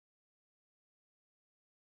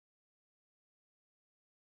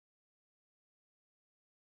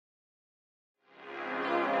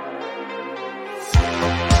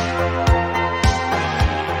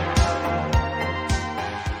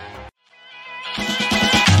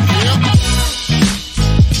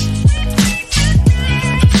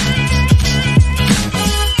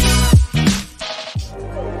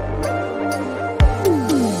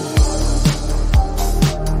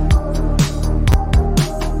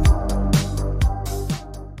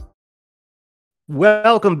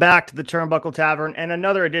Welcome back to the Turnbuckle Tavern and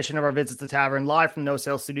another edition of our Visits to Tavern, live from No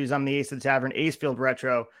Sales Studios. I'm the Ace of the Tavern, Acefield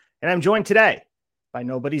Retro, and I'm joined today by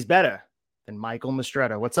nobody's better than Michael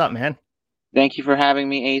Mistretta. What's up, man? Thank you for having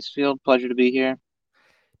me, Acefield. Pleasure to be here.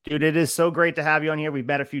 Dude, it is so great to have you on here. We've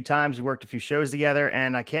met a few times, we worked a few shows together,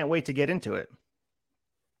 and I can't wait to get into it.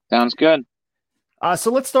 Sounds good.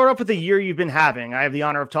 So let's start off with the year you've been having. I have the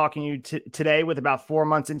honor of talking to you today with about 4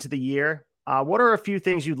 months into the year. What are a few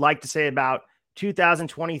things you'd like to say about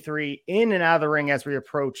 2023 in and out of the ring as we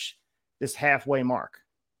approach this halfway mark?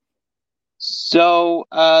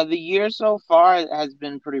 The year so far has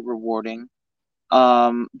been pretty rewarding.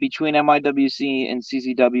 Between NYWC and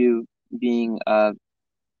CCW being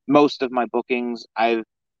most of my bookings, I've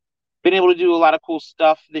been able to do a lot of cool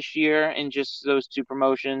stuff this year in just those two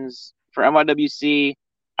promotions. For NYWC,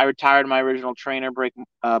 I retired my original trainer,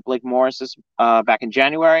 Blake Morris, back in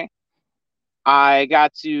January. I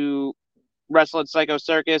got to wrestle at Psycho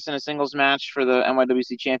Circus in a singles match for the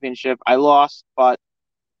NYWC Championship. I lost, but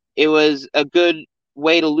it was a good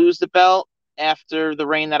way to lose the belt after the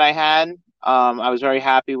reign that I had. I was very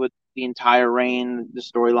happy with the entire reign, the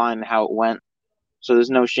storyline, and how it went. So there's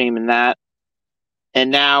no shame in that.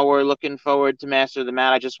 And now we're looking forward to Master of the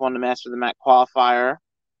Mat. I just won the Master of the Mat qualifier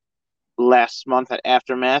last month at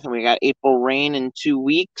Aftermath, and we got April Reign in 2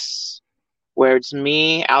 weeks, where it's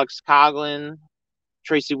me, Alex Coughlin,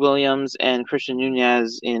 Tracy Williams, and Christian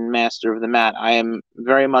Nunez in Master of the Mat. I am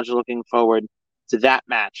very much looking forward to that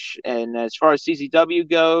match. And as far as CCW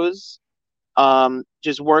goes,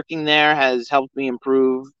 just working there has helped me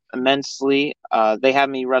improve immensely. They have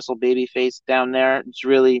me wrestle babyface down there. It's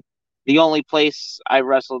really the only place I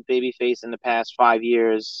wrestled babyface in the past 5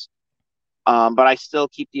 years. But I still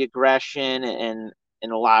keep the aggression and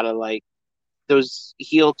a lot of like those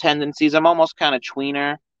heel tendencies. I'm almost kind of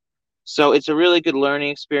tweener. So it's a really good learning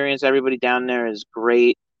experience. Everybody down there is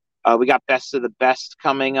great. We got Best of the Best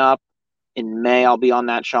coming up in May. I'll be on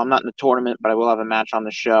that show. I'm not in the tournament, but I will have a match on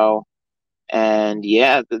the show. And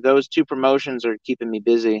yeah, those two promotions are keeping me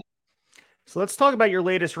busy. So let's talk about your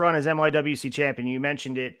latest run as NYWC champion. You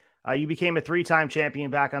mentioned it. You became a three-time champion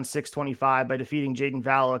back on 625 by defeating Jaden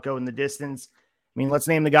Vallow at Go in the Distance. I mean, let's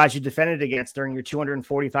name the guys you defended against during your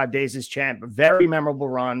 245 days as champ. A very memorable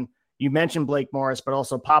run. You mentioned Blake Morris, but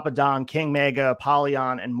also Papa Don, King Mega,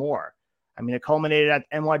 Apollyon, and more. I mean, it culminated at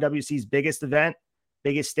NYWC's biggest event,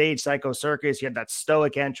 biggest stage, Psycho Circus. You had that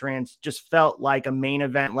stoic entrance. Just felt like a main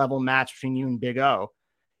event level match between you and Big O.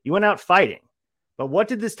 You went out fighting. But what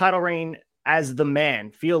did this title reign as the man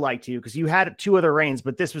feel like to you? Because you had two other reigns,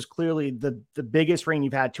 but this was clearly the biggest reign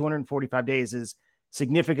you've had. 245 days is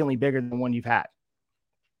significantly bigger than the one you've had.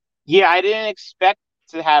 Yeah, I didn't expect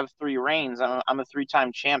to have three reigns. I'm a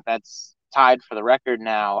three-time champ. That's tied for the record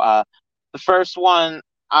now. The first one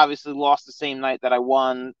obviously lost the same night that I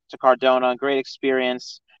won to Cardona. Great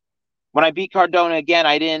experience. When I beat Cardona again,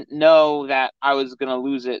 I didn't know that I was going to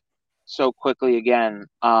lose it so quickly again.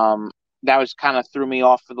 That was kind of threw me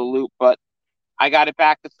off for the loop, but I got it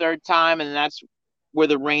back the third time, and that's where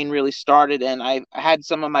the reign really started. And I had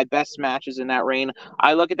some of my best matches in that reign.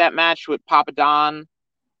 I look at that match with Papa Don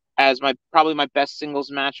as my probably my best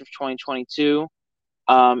singles match of 2022.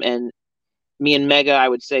 And me and Mega, I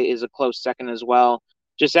would say, is a close second as well.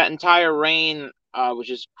 Just that entire reign was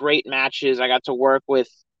just great matches. I got to work with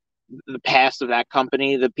the past of that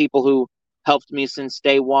company, the people who helped me since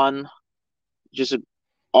day one. Just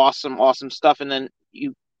awesome, awesome stuff. And then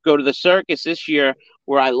you go to the circus this year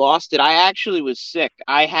where I lost it. I actually was sick.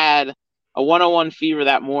 I had a 101 fever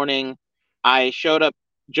that morning. I showed up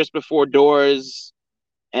just before doors,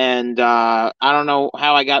 and I don't know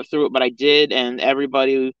how I got through it, but I did, and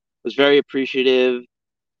everybody was very appreciative.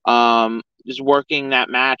 Just working that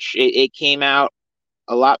match, it came out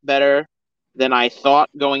a lot better than I thought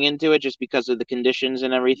going into it, just because of the conditions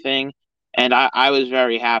and everything. And I was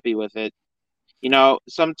very happy with it. You know,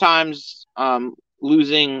 sometimes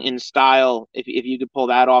losing in style, if you could pull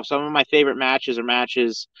that off. Some of my favorite matches are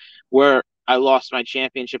matches where I lost my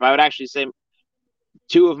championship. I would actually say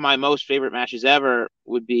two of my most favorite matches ever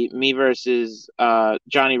would be me versus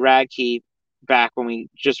Johnny Radke back when we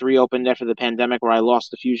just reopened after the pandemic, where I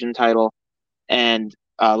lost the Fusion title, and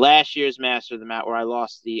last year's Master of the Mat, where I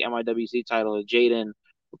lost the NYWC title to Jaden.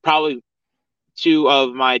 Probably two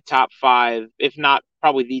of my top five, if not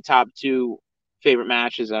probably the top two favorite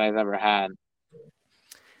matches that I've ever had.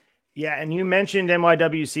 Yeah, and you mentioned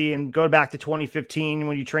NYWC and go back to 2015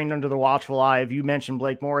 when you trained under the watchful eye of, you mentioned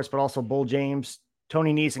Blake Morris, but also Bull James,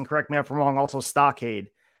 Tony Nese, and correct me if I'm wrong, also Stockade.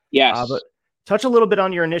 Yes. But touch a little bit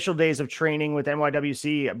on your initial days of training with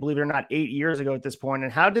NYWC, believe it or not, 8 years ago at this point,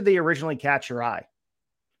 and how did they originally catch your eye?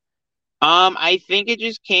 I think it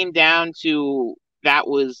just came down to that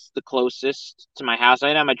was the closest to my house. I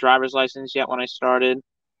didn't have my driver's license yet when I started.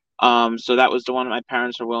 So that was the one that my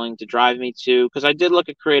parents were willing to drive me to because I did look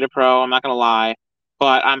at Creative Pro, I'm not gonna lie,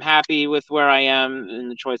 but I'm happy with where I am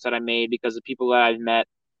and the choice that I made because the people that I've met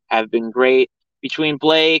have been great. Between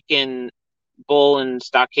Blake and Bull and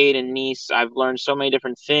Stockade and Nice, I've learned so many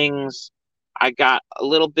different things. I got a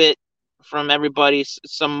little bit from everybody,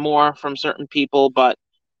 some more from certain people, but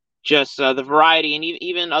just the variety and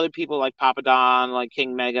even other people like Papa Don, like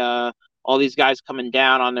King Mega, all these guys coming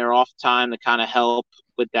down on their off time to kind of help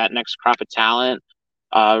with that next crop of talent.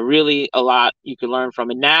 Really a lot you could learn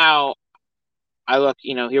from. And now I look,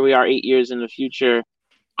 here we are 8 years in the future.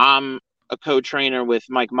 I'm a co-trainer with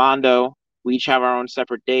Mike Mondo. We each have our own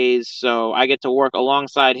separate days, so I get to work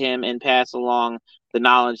alongside him and pass along the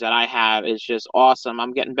knowledge that I have. Is just awesome.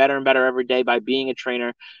 I'm getting better and better every day by being a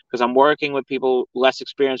trainer because I'm working with people less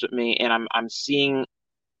experienced with me, and I'm seeing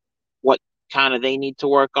what kind of they need to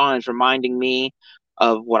work on. It's reminding me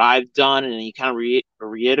of what I've done, and then you kind of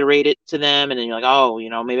reiterate it to them, and then you're like, oh,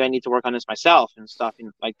 maybe I need to work on this myself and stuff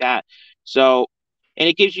and like that. So, and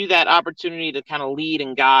it gives you that opportunity to kind of lead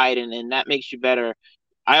and guide, and that makes you better.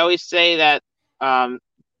 I always say that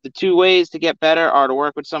the two ways to get better are to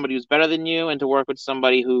work with somebody who's better than you and to work with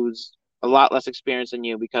somebody who's a lot less experienced than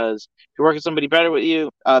you. Because if you work with somebody better than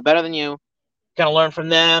you, kind of learn from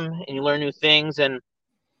them and you learn new things. And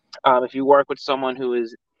if you work with someone who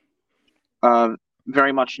is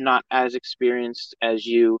very much not as experienced as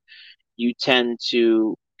you tend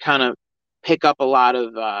to kind of pick up a lot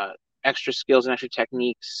of extra skills and extra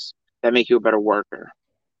techniques that make you a better worker.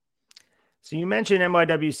 So you mentioned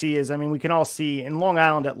NYWC is, I mean, we can all see in Long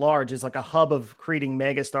Island at large is like a hub of creating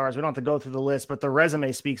megastars. We don't have to go through the list, but the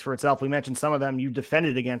resume speaks for itself. We mentioned some of them you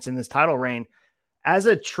defended against in this title reign. As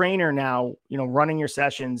a trainer now, running your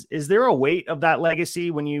sessions, is there a weight of that legacy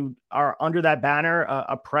when you are under that banner,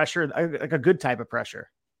 a pressure, like a good type of pressure?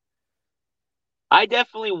 I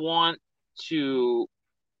definitely want to,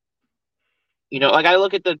 like I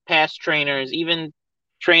look at the past trainers, even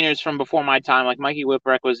trainers from before my time, like Mikey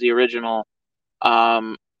Whipwreck was the original.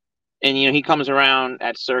 Um, and he comes around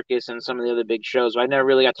at Circus and some of the other big shows. But I never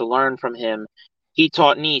really got to learn from him. He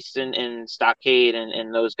taught Nice and Stockade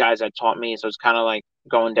and those guys that taught me. So it's kind of like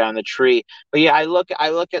going down the tree. But yeah, I look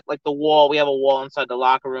at like the wall. We have a wall inside the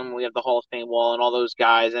locker room. We have the Hall of Fame wall and all those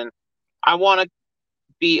guys. And I want to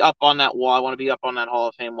be up on that wall. I want to be up on that Hall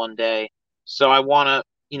of Fame one day. So I want to,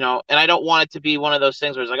 and I don't want it to be one of those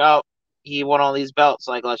things where it's like, oh, he won all these belts.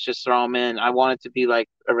 Like, let's just throw him in. I want it to be like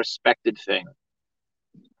a respected thing.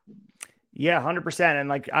 Yeah, 100%. And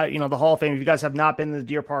like, the Hall of Fame, if you guys have not been to the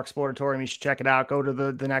Deer Park Sportatorium, you should check it out. Go to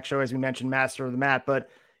the next show, as we mentioned, Master of the Mat. But,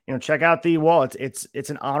 check out the wall. It's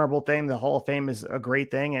an honorable thing. The Hall of Fame is a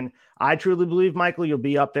great thing. And I truly believe, Michael, you'll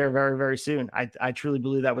be up there very, very soon. I truly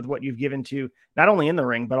believe that with what you've given to not only in the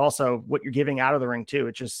ring, but also what you're giving out of the ring too.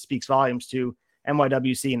 It just speaks volumes to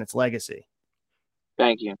NYWC and its legacy.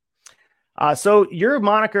 Thank you. So your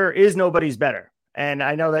moniker is Nobody's Better. And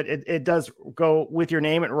I know that it does go with your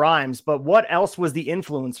name. It rhymes, but what else was the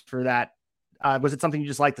influence for that? Was it something you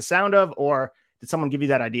just liked the sound of, or did someone give you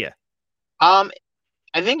that idea?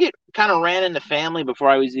 I think it kind of ran in the family before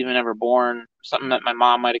I was even ever born. Something that my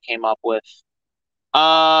mom might have came up with.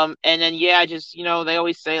 And then yeah, just they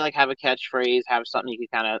always say like have a catchphrase, have something you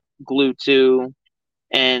can kind of glue to.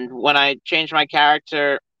 And when I changed my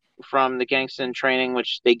character from the Gangsta training,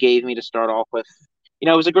 which they gave me to start off with, it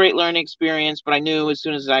was a great learning experience. But I knew as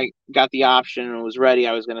soon as I got the option and was ready,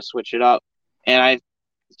 I was going to switch it up. And I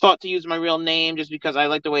thought to use my real name just because I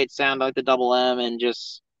like the way it sounded, like the double M, and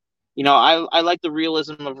just I like the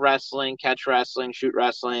realism of wrestling, catch wrestling, shoot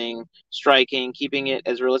wrestling, striking, keeping it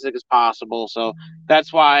as realistic as possible. So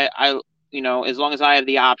that's why as long as I have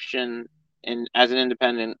the option and as an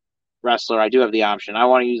independent wrestler, I do have the option. I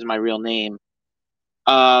want to use my real name.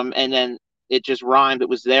 And then it just rhymed. It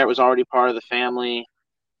was there. It was already part of the family.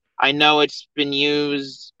 I know it's been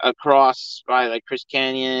used across by like Chris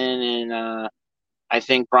Canyon and I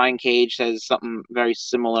think Brian Cage says something very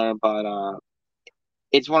similar, but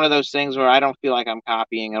it's one of those things where I don't feel like I'm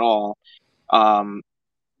copying at all. Um,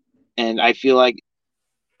 and I feel like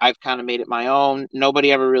I've kind of made it my own.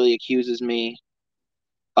 Nobody ever really accuses me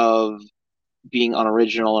of being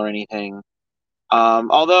unoriginal or anything.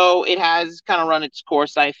 Although it has kind of run its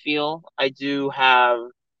course, I feel. I do have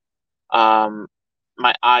um,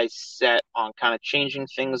 my eyes set on kind of changing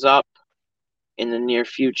things up in the near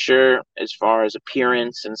future as far as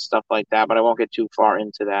appearance and stuff like that, but I won't get too far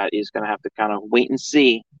into that. He's going to have to kind of wait and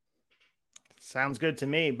see. Sounds good to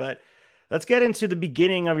me. But Let's get into the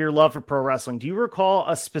beginning of your love for pro wrestling. Do you recall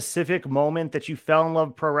a specific moment that you fell in love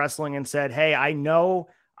with pro wrestling and said, "Hey, I know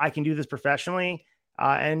I can do this professionally"?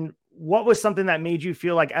 And what was something that made you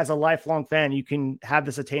feel like, as a lifelong fan, you can have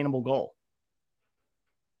this attainable goal?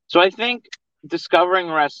 So I think discovering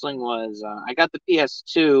wrestling was I got the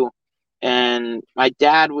PS2, and my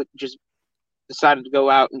dad would just decided to go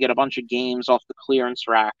out and get a bunch of games off the clearance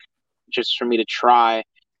rack just for me to try.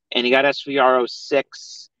 And he got SVR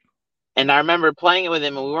 06. And I remember playing it with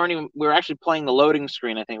him, and we were actually playing the loading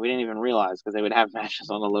screen. I think we didn't even realize because they would have matches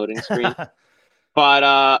on the loading screen.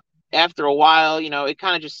 But after a while, it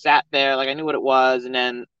kind of just sat there. Like I knew what it was, and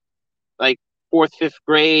then like fourth, fifth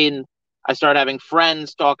grade, I started having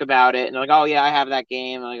friends talk about it, and they're like, "Oh yeah, I have that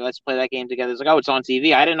game. Like let's play that game together." It's like, "Oh, it's on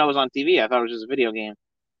TV." I didn't know it was on TV. I thought it was just a video game.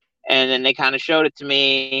 And then they kind of showed it to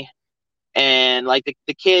me, and like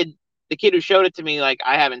the kid who showed it to me, like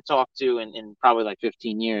I haven't talked to in probably like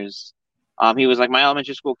 15 years. He was like my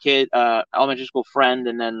elementary school friend,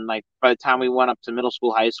 and then like by the time we went up to middle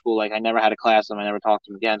school, high school, like I never had a class with him. I never talked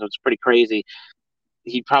to him again. So it's pretty crazy.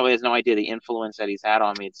 He probably has no idea the influence that he's had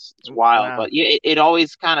on me. It's wild, Wow. but yeah, it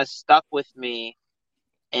always kind of stuck with me.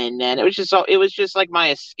 And then it was just like my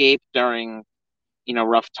escape during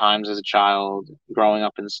rough times as a child, growing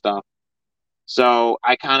up and stuff. So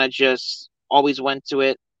I kind of just always went to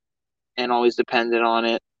it and always depended on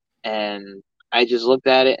it. And I just looked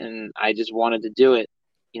at it and I just wanted to do it,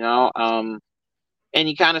 you know? And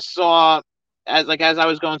you kind of saw as I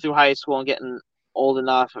was going through high school and getting old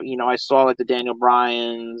enough, I saw like the Daniel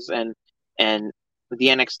Bryans and the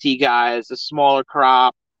NXT guys, the smaller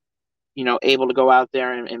crop, able to go out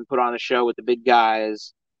there and put on a show with the big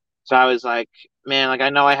guys. So I was like, man, like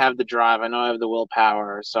I know I have the drive, I know I have the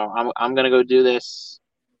willpower, so I'm gonna go do this.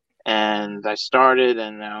 And I started,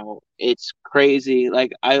 and now it's crazy.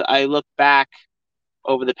 Like I look back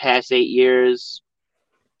over the past 8 years,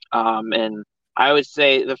 and I would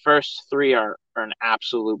say the first three are an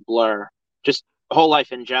absolute blur. Just whole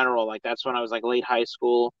life in general. Like that's when I was like late high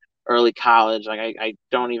school, early college. Like I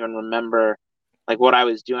don't even remember like what I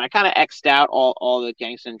was doing. I kind of xed out all the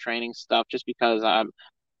gangster training stuff just because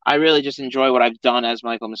I really just enjoy what I've done as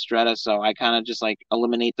Michael Mistretta. So I kind of just like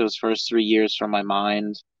eliminate those first 3 years from my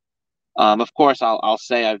mind. Of course, I'll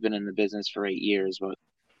say I've been in the business for 8 years, but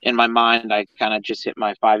in my mind, I kind of just hit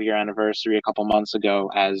my 5 year anniversary a couple months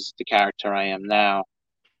ago as the character I am now.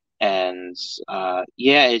 And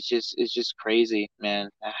yeah, it's just crazy, man,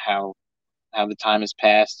 how the time has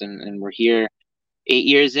passed, and we're here 8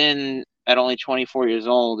 years in at only 24 years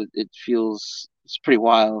old. It feels it's pretty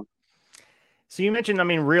wild. So you mentioned, I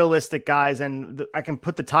mean, realistic guys, and I can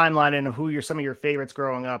put the timeline in of who some of your favorites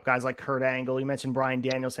growing up. Guys like Kurt Angle. You mentioned Brian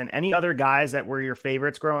Danielson. Any other guys that were your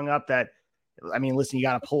favorites growing up? That, I mean, listen, you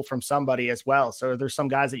got to pull from somebody as well. So there's some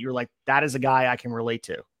guys that you're like, that is a guy I can relate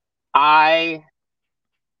to. I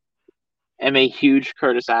am a huge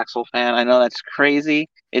Curtis Axel fan. I know that's crazy.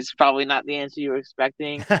 It's probably not the answer you were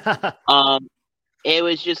expecting. Um, it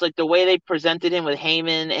was just like the way they presented him with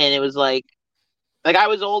Heyman, and it was like I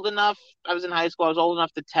was old enough. I was in high school. I was old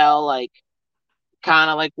enough to tell like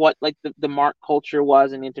kind of like what like the mark culture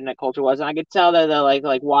was and the internet culture was, and I could tell that they're like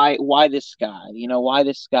why this guy? Why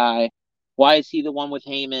this guy? Why is he the one with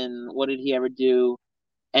Heyman? What did he ever do?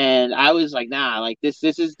 And I was like, nah, like this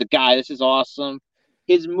is the guy. This is awesome.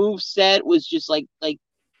 His move set was just like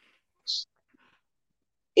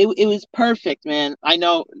it was perfect, man. I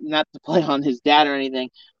know not to play on his dad or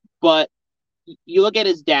anything, but you look at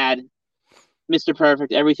his dad, Mr.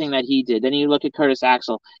 Perfect, everything that he did. Then you look at Curtis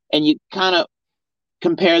Axel, and you kind of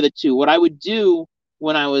compare the two. What I would do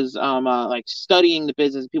when I was like studying the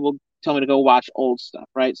business, people tell me to go watch old stuff,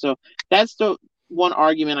 right? So that's the one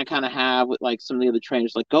argument I kind of have with like some of the other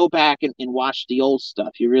trainers, like go back and watch the old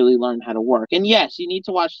stuff. You really learn how to work. And yes, you need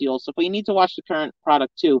to watch the old stuff, but you need to watch the current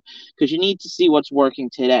product too, because you need to see what's working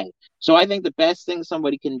today. So I think the best thing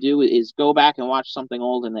somebody can do is go back and watch something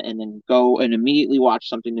old and then go and immediately watch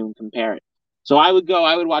something new and compare it. So I would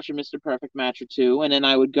watch a Mr. Perfect match or two, and then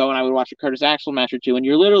I would go and I would watch a Curtis Axel match or two, and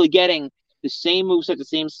you're literally getting the same moveset, the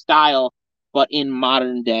same style, but in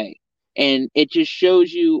modern day. And it just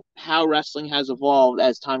shows you how wrestling has evolved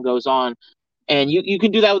as time goes on. And you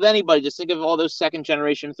can do that with anybody. Just think of all those second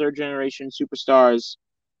generation, third generation superstars,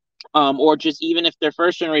 or just even if they're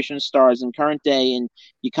first generation stars in current day, and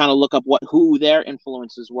you kind of look up who their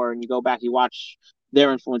influences were, and you go back, you watch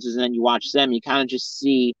their influences, and then you watch them. You kind of just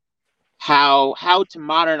see how to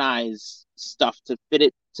modernize stuff to fit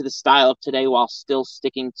it to the style of today while still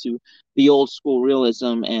sticking to the old school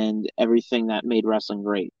realism and everything that made wrestling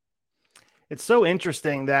great. It's so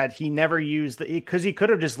interesting that he never used because he could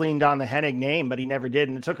have just leaned on the Hennig name, but he never did.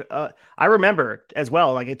 And it took, I remember as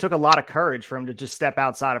well, like it took a lot of courage for him to just step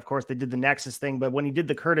outside. Of course, they did the Nexus thing, but when he did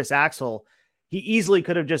the Curtis Axel, he easily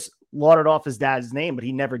could have just lauded off his dad's name, but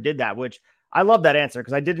he never did that, which I love that answer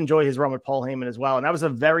because I did enjoy his run with Paul Heyman as well. And that was a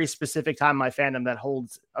very specific time in my fandom that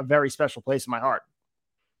holds a very special place in my heart.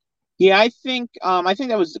 Yeah, I think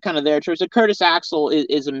that was kind of their choice. So Curtis Axel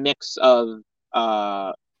is a mix of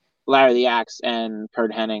Larry the Axe and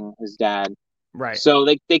Kurt Hennig, his dad. Right. So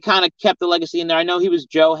they kind of kept the legacy in there. I know he was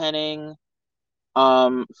Joe Hennig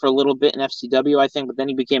for a little bit in FCW, I think, but then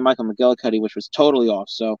he became Michael McGillicuddy, which was totally off.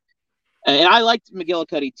 So and I liked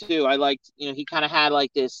McGillicuddy too. I liked, he kind of had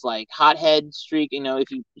like this like hothead streak. If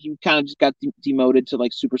he kind of just got demoted to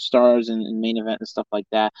like superstars and main event and stuff like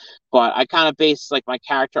that. But I kind of based like my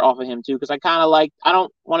character off of him too, because I kind of like I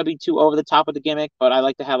don't want to be too over the top with the gimmick, but I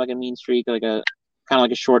like to have like a mean streak, like a kind of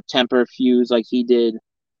like a short temper fuse, like he did.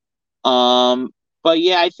 Um, but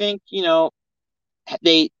yeah, I think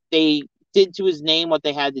they did to his name what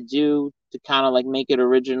they had to do to kind of like make it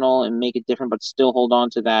original and make it different, but still hold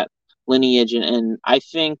on to that lineage. And I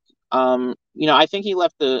think, I think he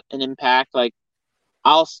left an impact. Like,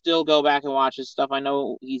 I'll still go back and watch his stuff. I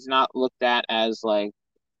know he's not looked at as like,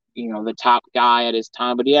 the top guy at his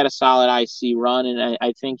time, but he had a solid IC run. And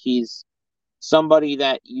I think he's somebody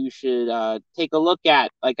that you should take a look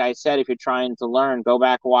at. Like I said, if you're trying to learn, go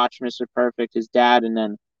back, watch Mr. Perfect, his dad, and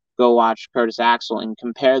then go watch Curtis Axel and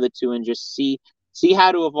compare the two and just see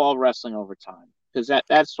how to evolve wrestling over time. Because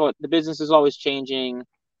that's what the business is always changing.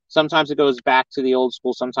 Sometimes it goes back to the old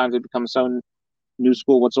school. Sometimes it becomes so new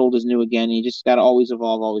school. What's old is new again. You just got to always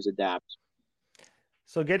evolve, always adapt.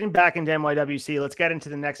 So getting back into NYWC, let's get into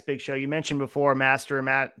the next big show. You mentioned before Master of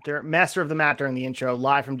the Mat during the intro,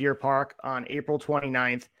 live from Deer Park on April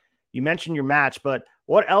 29th. You mentioned your match, but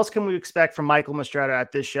what else can we expect from Michael Mistretta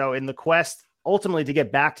at this show in the quest ultimately to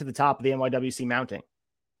get back to the top of the NYWC mounting?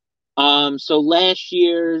 So last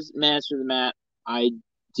year's Master of the Mat, I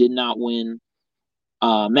did not win.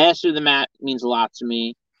 Master of the Mat means a lot to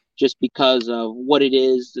me just because of what it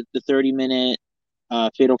is, the 30-minute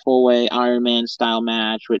fatal four-way Iron Man style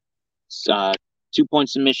match with 2-point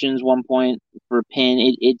submissions, 1 point for a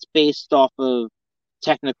pin. It's based off of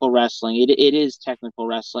technical wrestling. It is technical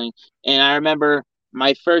wrestling. And I remember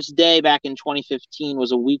my first day back in 2015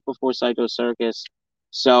 was a week before Psycho Circus.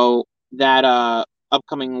 So that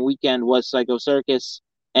upcoming weekend was Psycho Circus.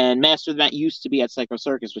 And Master of the Mat used to be at Psycho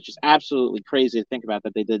Circus, which is absolutely crazy to think about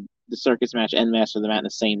that they did the circus match and Master of the Mat in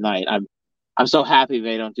the same night. I'm so happy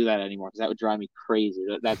they don't do that anymore because that would drive me crazy.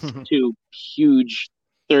 That's two huge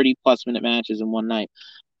 30-plus minute matches in one night.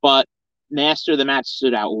 But Master of the Match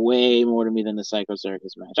stood out way more to me than the Psycho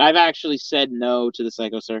Circus match. I've actually said no to the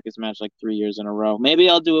Psycho Circus match like 3 years in a row. Maybe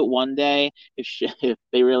I'll do it one day if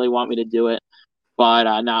they really want me to do it.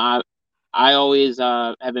 But no, I always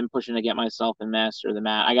have been pushing to get myself in Master of the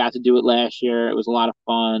Mat. I got to do it last year. It was a lot of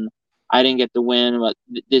fun. I didn't get to win, but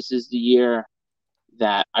this is the year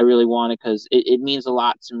that I really want it because it means a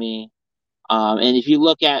lot to me. And if you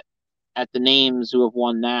look at the names who have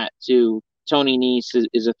won that too, Tony Nese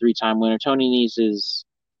is a 3-time winner. Tony Nese is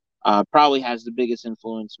probably has the biggest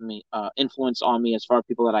influence on me as far as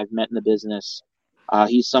people that I've met in the business.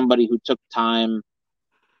 He's somebody who took time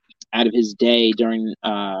out of his day during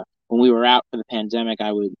when we were out for the pandemic.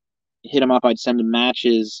 I would hit him up. I'd send him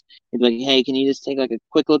matches. He'd be like, "Hey, can you just take like a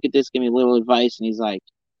quick look at this? Give me a little advice." And he's like,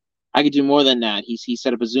 I could do more than that. He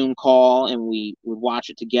set up a Zoom call and we would watch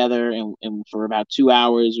it together and for about 2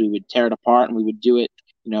 hours we would tear it apart and we would do it,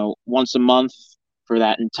 once a month for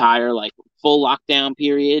that entire like full lockdown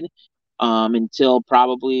period until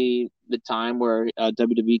probably the time where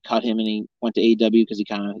WWE cut him and he went to AEW because he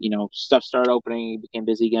kind of, stuff started opening, he became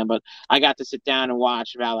busy again. But I got to sit down and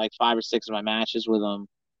watch about like 5 or 6 of my matches with him.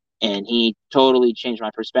 And he totally changed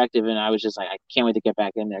my perspective, and I was just like, I can't wait to get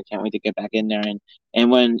back in there. I can't wait to get back in there.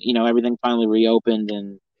 And when everything finally reopened,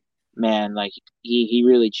 and man, like he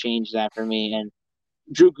really changed that for me. And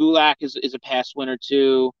Drew Gulak is a past winner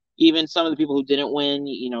too. Even some of the people who didn't win,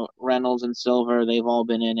 Reynolds and Silver, they've all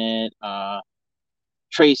been in it.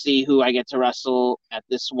 Tracy, who I get to wrestle at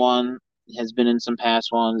this one, has been in some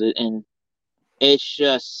past ones, and it's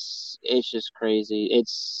just crazy.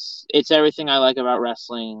 It's everything I like about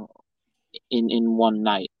wrestling in one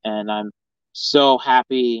night, and I'm so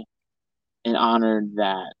happy and honored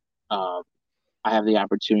that I have the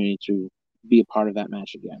opportunity to be a part of that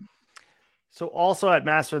match again. So also at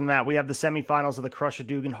Master of the Mat, we have the semifinals of the Crusher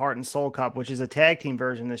Dugan Heart and Soul Cup, which is a tag team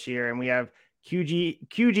version this year, and we have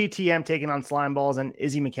QGTM taking on Slime Balls and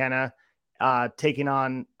Izzy McKenna taking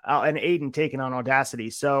on and Aiden taking on Audacity.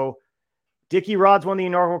 So Dickie Rods won the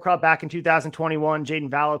inaugural cup back in 2021. Jaden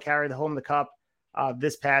Vallow carried the home the cup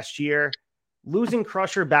this past year. Losing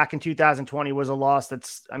Crusher back in 2020 was a loss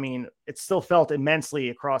that's, I mean, it still felt immensely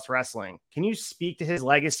across wrestling. Can you speak to his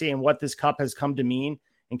legacy and what this cup has come to mean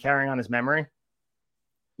in carrying on his memory?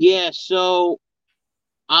 Yeah, so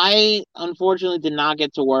I unfortunately did not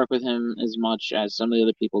get to work with him as much as some of the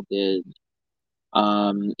other people did.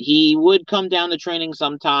 He would come down to training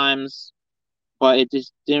sometimes, but it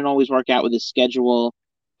just didn't always work out with his schedule.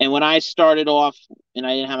 And when I started off and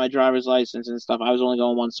I didn't have my driver's license and stuff, I was only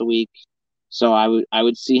going once a week. So I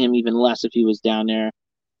would see him even less if he was down there.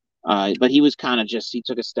 But he was kind of just he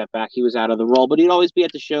took a step back. He was out of the role, but he'd always be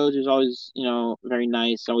at the shows. He was always, very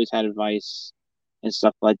nice, always had advice and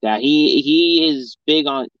stuff like that. He is big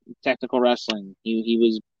on technical wrestling. He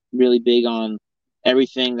was really big on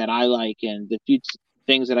everything that I like, and the few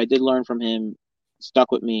things that I did learn from him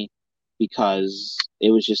stuck with me because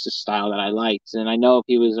it was just a style that I liked. And I know if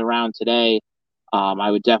he was around today,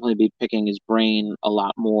 I would definitely be picking his brain a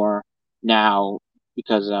lot more now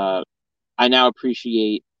because I now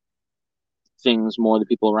appreciate things more, the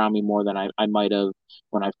people around me more than I might have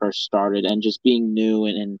when I first started, and just being new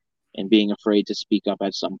and being afraid to speak up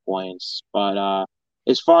at some points. But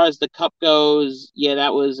as far as the cup goes, yeah,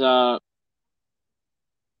 that was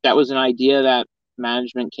an idea that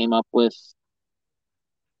management came up with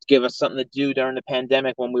to give us something to do during the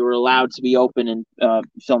pandemic when we were allowed to be open and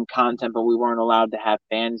film content, but we weren't allowed to have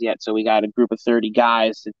fans yet. So we got a group of 30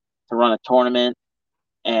 guys to run a tournament,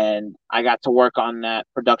 and I got to work on that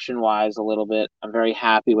production wise a little bit. I'm very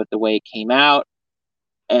happy with the way it came out.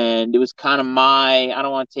 And it was kind of I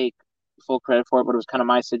don't want to take full credit for it, but it was kind of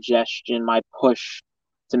my suggestion, my push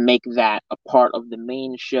to make that a part of the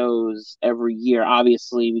main shows every year.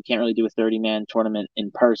 Obviously, we can't really do a 30-man tournament in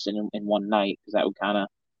person in one night because that would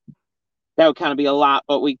kind of be a lot,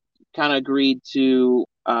 but we kind of agreed to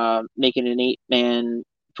make it an 8-man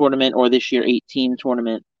tournament, or this year 18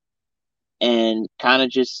 tournament, and kind of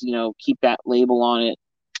just keep that label on it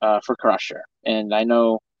for Crusher. And I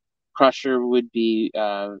know Crusher would be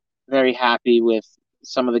very happy with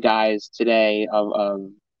some of the guys today of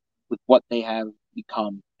with what they have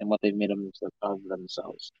become and what they've made of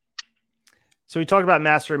themselves. So we talked about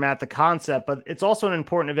Master Matt, the concept, but it's also an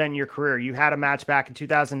important event in your career. You had a match back in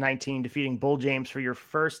 2019 defeating Bull James for your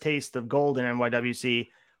first taste of gold in NYWC,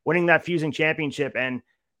 winning that Fusing Championship. And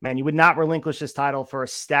man, you would not relinquish this title for a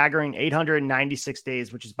staggering 896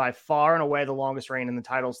 days, which is by far and away the longest reign in the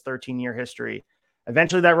title's 13-year history.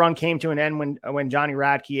 Eventually, that run came to an end when Johnny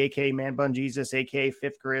Radke, a.k.a. Man Bun Jesus, a.k.a.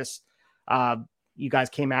 Fifth Gris, you guys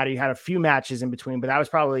came out. You had a few matches in between, but that was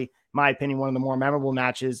probably, in my opinion, one of the more memorable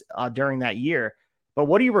matches during that year. But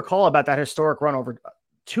what do you recall about that historic run over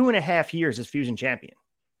 2.5 years as Fusion champion?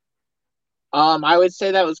 I would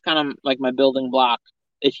say that was kind of like my building block.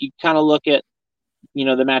 If you kind of look at,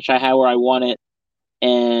 the match I had where I won it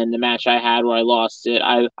and the match I had where I lost it,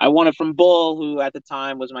 I won it from Bull, who at the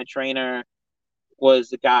time was my trainer, was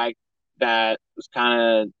the guy that was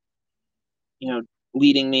kind of,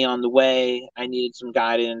 leading me on the way. I needed some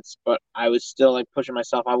guidance, but I was still like pushing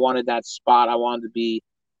myself. I wanted that spot. I wanted to be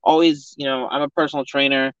always, I'm a personal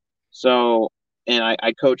trainer. So, and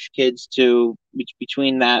I coach kids too.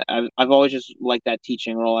 Between that, I've always just liked that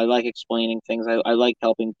teaching role. I like explaining things. I like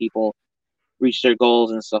helping people reach their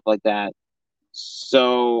goals and stuff like that.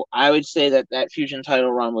 So I would say that Fusion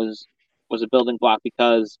title run was a building block,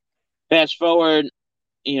 because fast forward,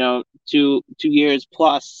 2 years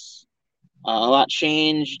plus, a lot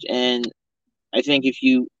changed. And I think if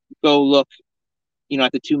you go look,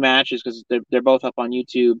 at the two matches, because they're both up on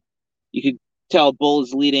YouTube, you could tell Bull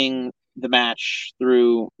is leading the match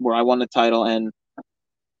through where I won the title. And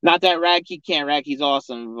not that Radke's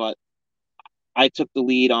awesome, but I took the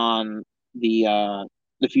lead on the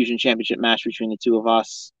Fusion Championship match between the two of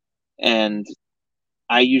us. And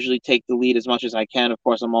I usually take the lead as much as I can. Of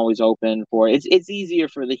course, I'm always open for it. It's easier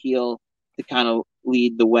for the heel to kind of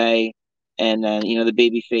lead the way, and then the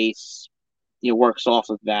baby face works off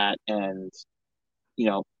of that, and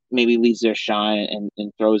maybe leads their shine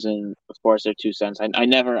and throws in, of course, their 2 cents. I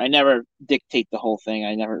never dictate the whole thing.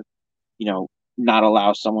 I never not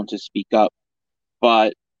allow someone to speak up.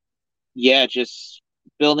 But yeah, just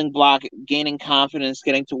building block, gaining confidence,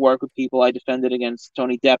 getting to work with people. I defended against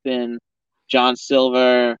Tony Deppen, John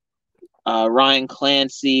Silver, Ryan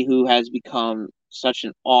Clancy, who has become such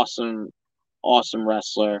an awesome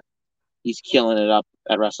wrestler. He's killing it up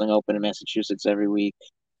at Wrestling Open in Massachusetts every week.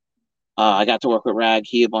 I got to work with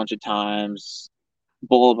Radke a bunch of times,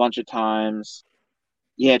 Bull a bunch of times.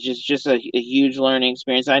 Yeah, just a huge learning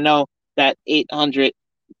experience. I know that 800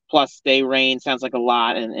 plus day reign sounds like a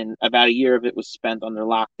lot, and about a year of it was spent under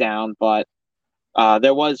lockdown. But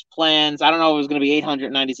there was plans. I don't know if it was going to be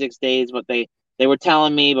 896 days, but they were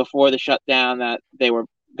telling me before the shutdown that they were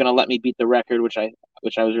going to let me beat the record, which I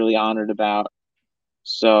was really honored about.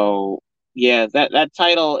 So yeah, that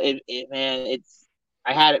title, man,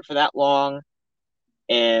 I had it for that long,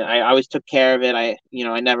 and I always took care of it. I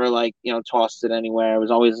never like tossed it anywhere. It was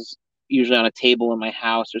always usually on a table in my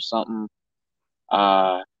house or something.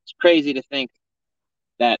 It's crazy to think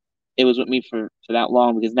that it was with me for that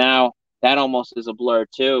long, because now that almost is a blur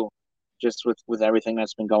too, just with everything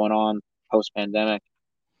that's been going on post pandemic.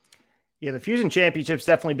 Yeah, the Fusion Championships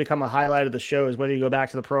definitely become a highlight of the shows, whether you go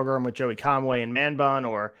back to the program with Joey Conway and Man Bun,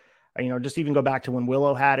 or just even go back to when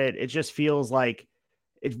Willow had it. It just feels like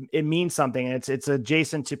it means something. And it's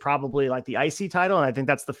adjacent to probably like the IC title. And I think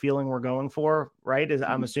that's the feeling we're going for, right?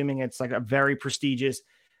 I'm assuming it's like a very prestigious,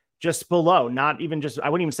 just below, not even just, I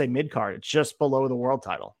wouldn't even say mid card. It's just below the world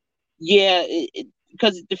title. Yeah,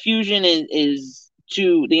 because the Fusion is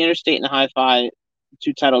the Interstate and the Hi-Fi,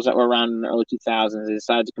 two titles that were around in the early 2000s. They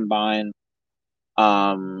decided to combine.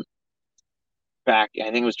 Um, Back, I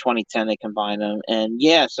think it was 2010, they combined them, and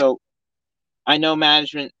yeah, so I know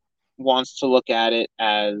management wants to look at it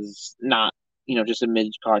as not just a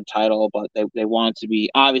mid card title, but they want to be,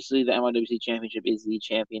 obviously the NYWC Championship is the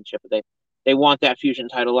championship, but they want that Fusion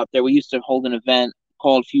title up there. We used to hold an event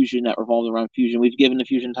called Fusion that revolved around Fusion. We've given the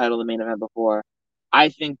Fusion title the main event before. I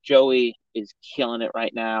think Joey is killing it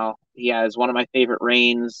right now. He has one of my favorite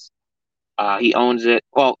reigns. He owns it.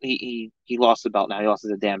 Well, he lost the belt now. He lost it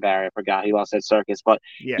to Dan Barry. I forgot. He lost at Circus. But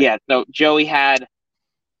yeah, so Joey had,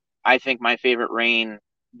 I think, my favorite reign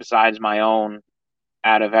besides my own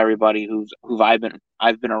out of everybody who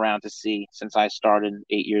I've been around to see since I started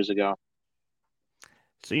 8 years ago.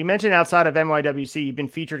 So you mentioned outside of NYWC, you've been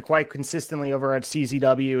featured quite consistently over at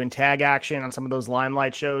CZW and Tag Action on some of those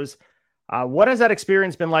Limelight shows. What has that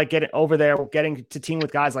experience been like getting over there, getting to team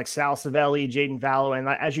with guys like Sal Savelli, Jaden Vallow, and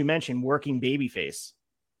as you mentioned, working babyface?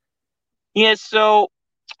 Yeah, so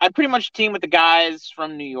I pretty much team with the guys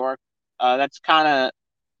from New York. That's kind of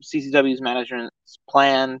CCW's management's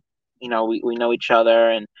plan. We know each other,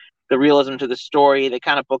 and the realism to the story, they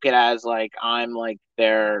kind of book it as like I'm like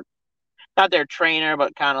not their trainer,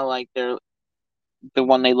 but kind of like they're the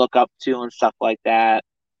one they look up to and stuff like that.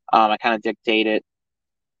 I kind of dictate it.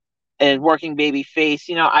 And working baby face,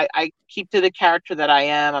 I keep to the character that I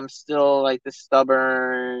am. I'm still like the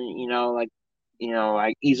stubborn, like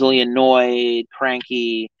easily annoyed,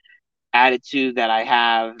 cranky attitude that I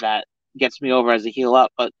have that gets me over as a heel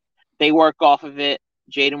up. But they work off of it.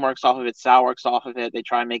 Jaden works off of it. Sal works off of it. They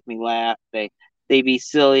try and make me laugh. They be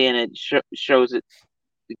silly, and it shows it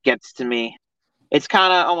gets to me. It's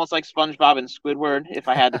kind of almost like SpongeBob and Squidward, if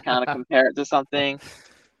I had to kind of compare it to something.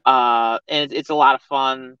 And it's a lot of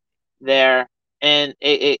fun there. And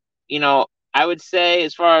I would say,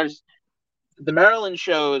 as far as the Maryland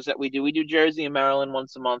shows that we do Jersey and Maryland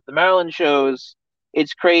once a month. The Maryland shows,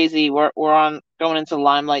 it's crazy. We're on going into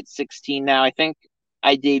Limelight 16 now. I think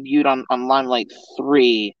I debuted on Limelight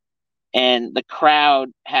 3, and the crowd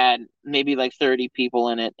had maybe like 30 people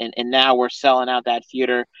in it, and now we're selling out that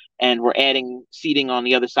theater, and we're adding seating on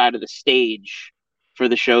the other side of the stage for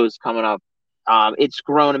the shows coming up. It's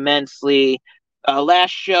grown immensely.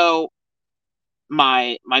 Last show,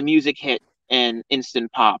 my music hit and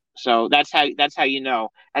instant pop. So that's how At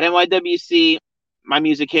NYWC, my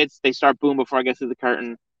music hits, they start boom before I get through the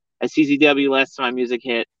curtain. At CZW, last time my music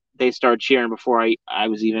hit, they start cheering before I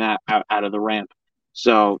was even out of the ramp.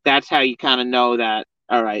 So that's how you kind of know that,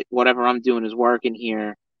 all right, whatever I'm doing is working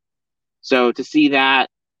here. So to see that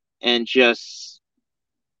and just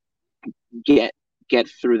get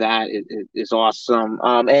through that is awesome.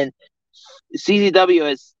 And CZW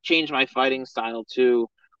has changed my fighting style too.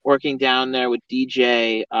 Working down there with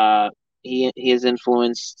DJ, he has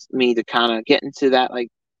influenced me to kind of get into that like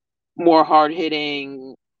more hard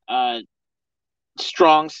hitting,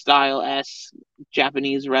 strong style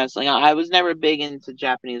Japanese wrestling. I was never big into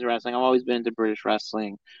Japanese wrestling. I've always been into British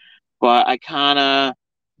wrestling, but I kind of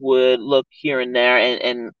would look here and there,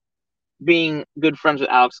 and being good friends with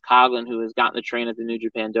Alex Coughlin, who has gotten the train at the New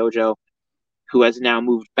Japan Dojo, who has now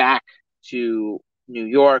moved back to New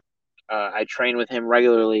York. I train with him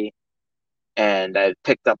regularly, and I've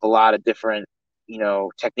picked up a lot of different,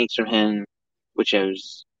 techniques from him, which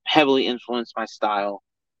has heavily influenced my style.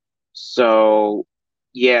 So,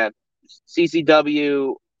 yeah,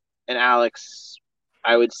 CCW and Alex,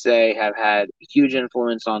 I would say, have had huge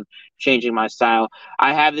influence on changing my style.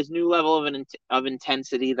 I have this new level of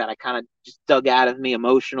intensity that I kind of just dug out of me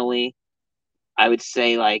emotionally. I would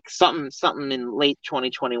say like something in late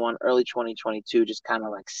 2021, early 2022 just kind of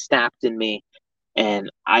like snapped in me, and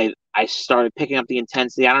I started picking up the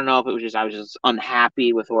intensity. I don't know if it was just I was just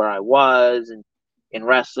unhappy with where I was and in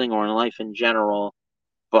wrestling or in life in general,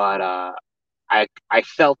 but I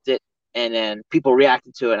felt it, and then people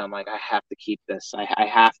reacted to it. I'm like, I have to keep this. I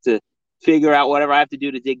have to figure out whatever I have to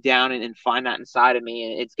do to dig down and find that inside of me.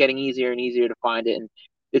 And it's getting easier and easier to find it, and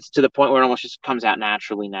it's to the point where it almost just comes out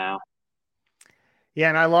naturally now. Yeah,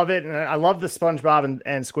 and I love it. And I love the SpongeBob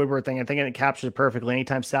and Squidward thing. I think it captures it perfectly.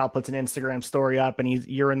 Anytime Sal puts an Instagram story up and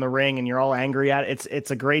you're in the ring and you're all angry at it, it's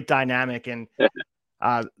a great dynamic. And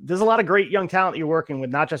there's a lot of great young talent you're working with,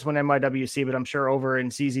 not just with NYWC, but I'm sure over in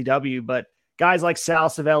CZW. But guys like Sal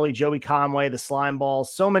Savelli, Joey Conway, the Slime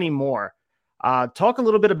Balls, so many more. Talk a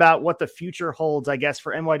little bit about what the future holds, I guess,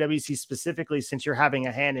 for NYWC specifically, since you're having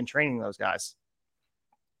a hand in training those guys.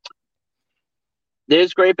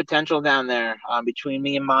 There's great potential down there. Between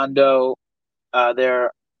me and Mondo,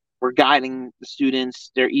 they're we're guiding the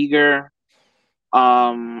students. They're eager.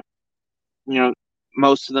 Um, you know,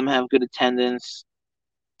 most of them have good attendance.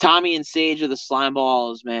 Tommy and Sage are the slime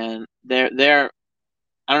balls, man. They're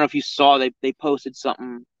I don't know if you saw they posted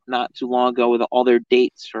something not too long ago with all their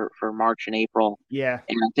dates for March and April. Yeah.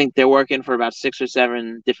 And I think they're working for about 6 or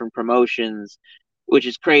 7 different promotions, which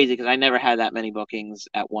is crazy because I never had that many bookings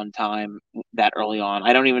at one time that early on.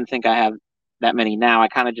 I don't even think I have that many now. I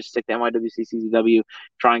kind of just stick to NYWC, CZW,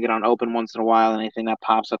 try and get on open once in a while, and anything that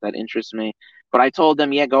pops up that interests me. But I told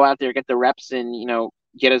them, yeah, go out there, get the reps in,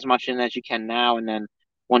 get as much in as you can now, and then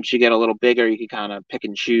once you get a little bigger, you can kind of pick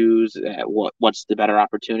and choose what's the better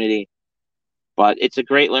opportunity. But it's a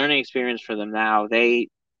great learning experience for them now. They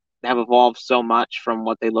have evolved so much from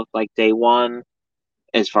what they looked like day one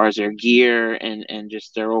as far as their gear and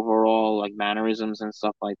just their overall like mannerisms and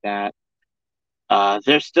stuff like that.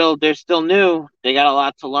 They're still new. They got a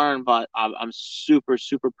lot to learn, but I'm super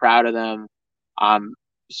proud of them. I'm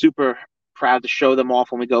super proud to show them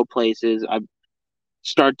off when we go places. I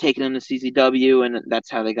started taking them to CZW, and that's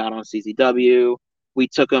how they got on CZW. We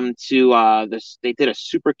took them to this. They did a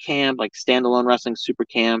super camp, like standalone wrestling super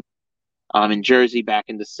camp, in Jersey back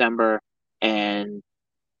in December, and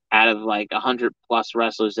out of like 100+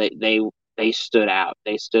 wrestlers, they stood out.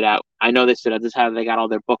 They stood out. I know they stood out. This is how they got all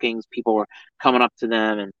their bookings. People were coming up to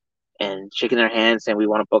them and shaking their hands saying, "We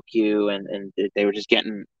want to book you," and they were just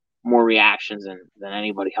getting more reactions than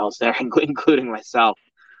anybody else there, including myself.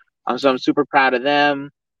 So I'm super proud of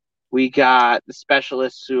them. We got the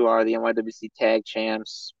specialists who are the NYWC tag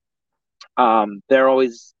champs. They're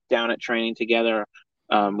always down at training together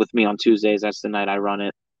with me on Tuesdays. That's the night I run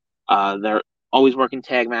it. They're always working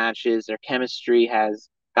tag matches. Their chemistry has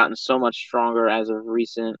gotten so much stronger as of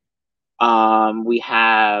recent. We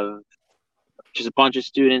have just a bunch of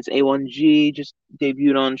students. A1G just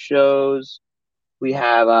debuted on shows. We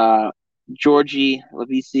have Georgie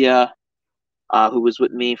Lavicia, who was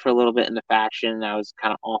with me for a little bit in the faction. I was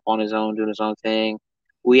kind of off on his own, doing his own thing.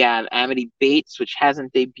 We have Amity Bates, which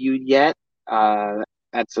hasn't debuted yet.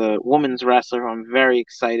 That's a woman's wrestler who I'm very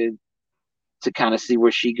excited to kind of see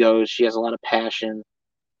where she goes. She has a lot of passion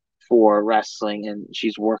for wrestling, and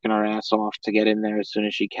she's working her ass off to get in there as soon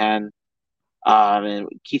as she can. And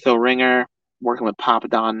Keith O'Ringer working with Papa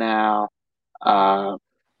Don now.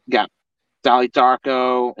 Got Dolly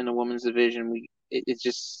Darko in the women's division. It's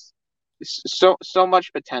just so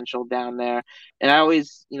much potential down there. And I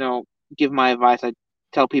always, give my advice. I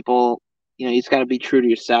tell people, you just got to be true to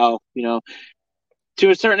yourself. To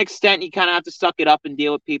a certain extent, you kind of have to suck it up and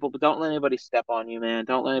deal with people, but don't let anybody step on you, man.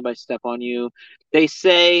 Don't let anybody step on you. They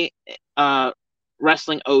say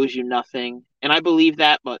wrestling owes you nothing, and I believe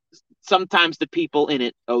that, but sometimes the people in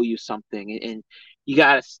it owe you something, and you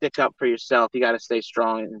got to stick up for yourself. You got to stay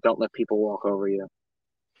strong and don't let people walk over you.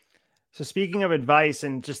 So speaking of advice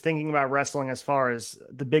and just thinking about wrestling as far as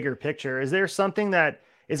the bigger picture, is there something that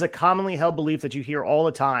is a commonly held belief that you hear all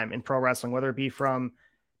the time in pro wrestling, whether it be from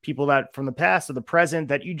people that from the past or the present,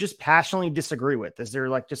 that you just passionately disagree with? Is there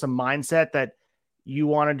like just a mindset that you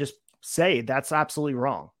want to just say that's absolutely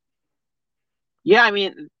wrong? Yeah, I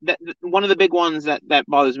mean, one of the big ones that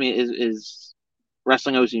bothers me is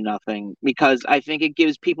wrestling owes you nothing, because I think it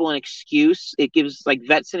gives people an excuse. It gives like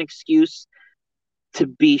vets an excuse to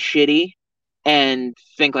be shitty and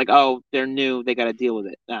think like, oh, they're new, they got to deal with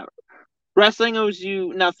it. Now, wrestling owes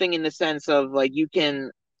you nothing in the sense of like you can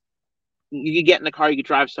get in the car, you could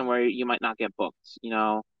drive somewhere, you might not get booked.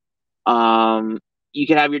 You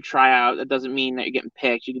could have your tryout. That doesn't mean that you're getting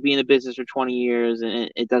picked. You could be in the business for 20 years, and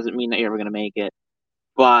it doesn't mean that you're ever going to make it.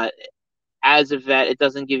 But as a vet, it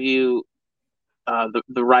doesn't give you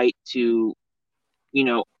the right to, you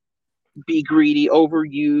know, be greedy,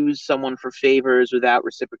 overuse someone for favors without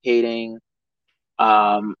reciprocating,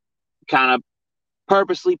 kind of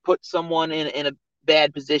purposely put someone in a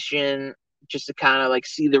bad position just to kind of like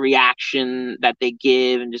see the reaction that they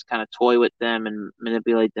give and just kind of toy with them and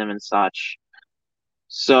manipulate them and such.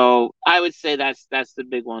 So I would say that's the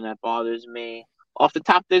big one that bothers me. Off the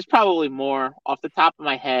top, there's probably more. Off the top of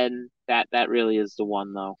my head, that really is the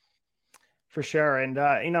one though. For sure. And,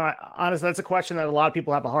 honestly, that's a question that a lot of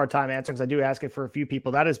people have a hard time answering because I do ask it for a few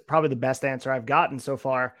people. That is probably the best answer I've gotten so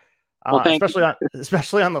far, Well, thank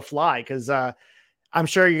especially on the fly. Because I'm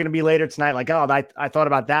sure you're going to be later tonight like, oh, I thought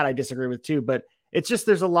about that. I disagree with too. But it's just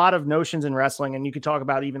there's a lot of notions in wrestling. And you could talk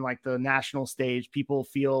about even like the national stage. People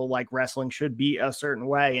feel like wrestling should be a certain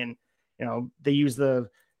way. And, they use the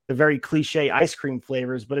very cliche ice cream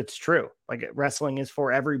flavors, but it's true. Like wrestling is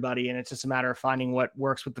for everybody. And it's just a matter of finding what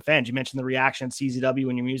works with the fans. You mentioned the reaction at CZW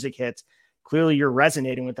when your music hits. Clearly you're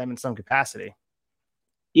resonating with them in some capacity.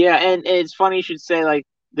 Yeah, and it's funny you should say like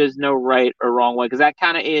there's no right or wrong way because that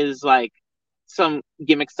kind of is like some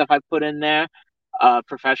gimmick stuff I put in there.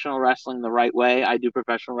 Professional wrestling the right way. I do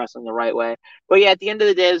professional wrestling the right way. But yeah, at the end of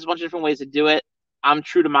the day, there's a bunch of different ways to do it. I'm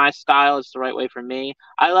true to my style. It's the right way for me.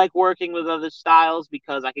 I like working with other styles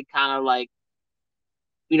because I could kind of like,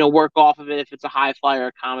 work off of it if it's a high flyer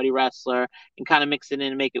or comedy wrestler and kind of mix it in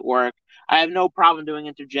and make it work. I have no problem doing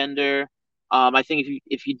intergender. I think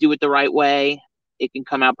if you do it the right way, it can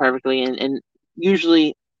come out perfectly. And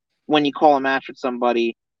usually when you call a match with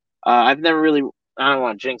somebody, I've never really, I don't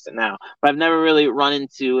want to jinx it now, but I've never really run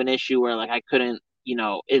into an issue where like I couldn't,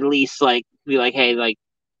 at least like be like, hey, like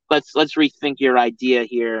let's rethink your idea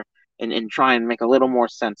here and try and make a little more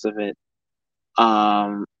sense of it.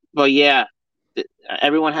 But yeah,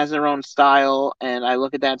 everyone has their own style, and I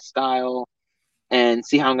look at that style and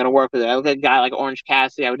see how I'm going to work with it. I look at a guy like Orange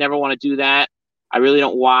Cassidy. I would never want to do that. I really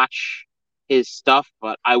don't watch his stuff,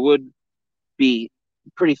 but I would be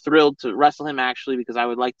pretty thrilled to wrestle him actually because I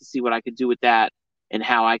would like to see what I could do with that and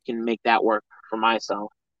how I can make that work for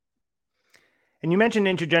myself. And you mentioned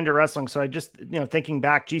intergender wrestling. So I just, thinking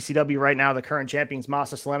back, GCW right now, the current champions,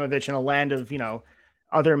 Masa Slemovich, in a land of,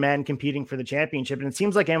 other men competing for the championship. And it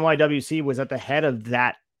seems like NYWC was at the head of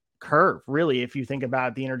that curve, really, if you think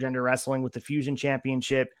about the intergender wrestling with the Fusion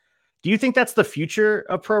Championship. Do you think that's the future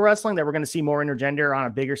of pro wrestling, that we're going to see more intergender on a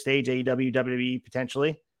bigger stage, AEW, WWE,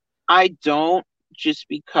 potentially? I don't, just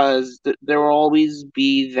because there will always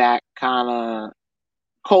be that kind of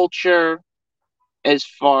culture as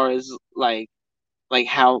far as like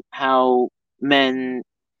how men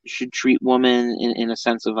should treat women in a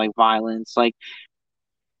sense of like violence. Like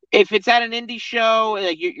if it's at an indie show,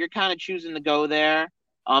 like you're kind of choosing to go there.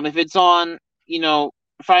 If it's on,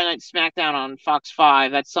 Friday Night SmackDown on Fox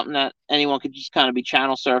 5, that's something that anyone could just kind of be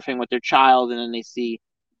channel surfing with their child, and then they see,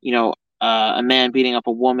 a man beating up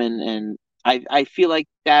a woman, and I feel like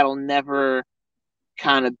that'll never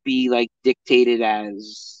kind of be like dictated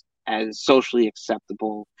as socially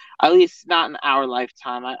acceptable, at least not in our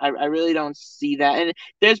lifetime. I really don't see that. And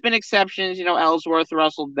there's been exceptions. Ellsworth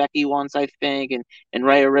wrestled Becky once, I think, and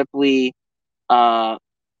Rhea Ripley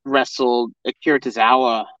wrestled Akira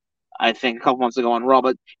Tozawa, I think, a couple months ago on Raw.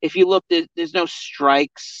 But if you look, there's no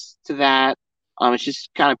strikes to that. It's just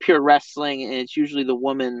kind of pure wrestling, and it's usually the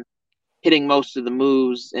woman hitting most of the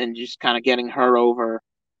moves and just kind of getting her over.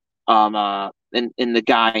 And the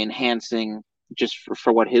guy enhancing just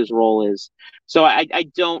for what his role is. So I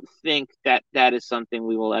don't think that is something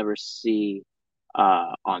we will ever see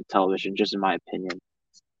on television, just in my opinion.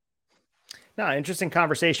 No, interesting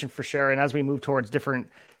conversation for sure. And as we move towards different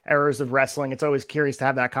eras of wrestling, it's always curious to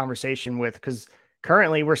have that conversation with, because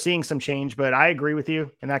currently we're seeing some change, but I agree with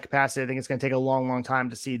you in that capacity. I think it's going to take a long, long time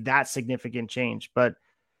to see that significant change. But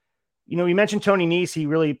you mentioned Tony Nese. He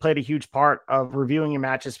really played a huge part of reviewing your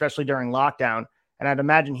match, especially during lockdown. And I'd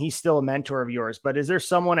imagine he's still a mentor of yours. But is there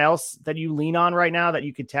someone else that you lean on right now that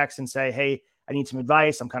you could text and say, hey, I need some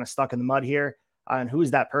advice. I'm kind of stuck in the mud here. And who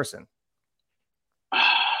is that person?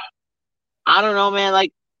 I don't know, man.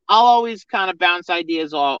 Like, I'll always kind of bounce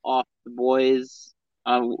ideas off the boys.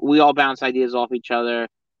 We all bounce ideas off each other.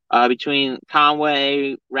 Between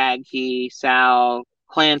Conway, Radke, Sal,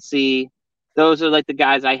 Clancy, those are like the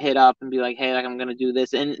guys I hit up and be like, hey, like I'm gonna do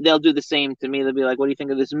this, and they'll do the same to me. They'll be like, what do you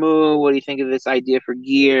think of this move? What do you think of this idea for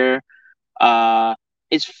gear?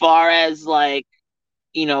 As far as like,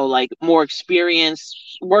 like more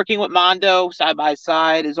experience working with Mondo side by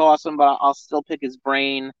side is awesome, but I'll still pick his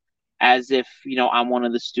brain as if I'm one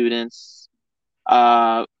of the students.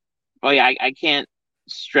 But yeah, I can't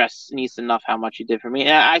stress Nice enough how much he did for me.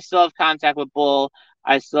 And I still have contact with Bull.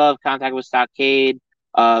 I still have contact with Stockade.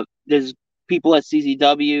 There's people at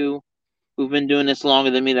CZW who've been doing this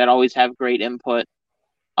longer than me that always have great input.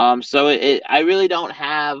 So I really don't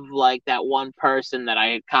have like that one person that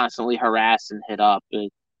I constantly harass and hit up.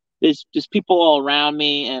 There's just people all around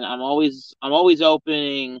me, and I'm always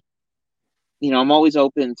opening. I'm always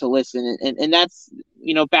open to listen, and that's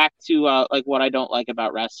back to like what I don't like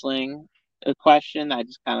about wrestling. A question I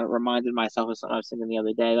just kind of reminded myself of something I was thinking the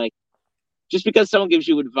other day. Like, just because someone gives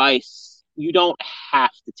you advice, you don't have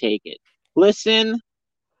to take it. Listen,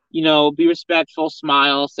 be respectful,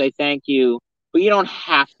 smile, say thank you, but you don't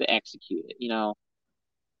have to execute it.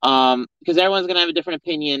 Because everyone's gonna have a different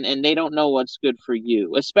opinion, and they don't know what's good for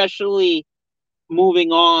you, especially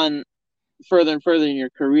moving on further and further in your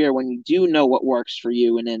career when you do know what works for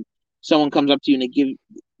you, and then someone comes up to you and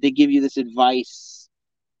they give you this advice,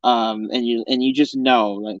 and you just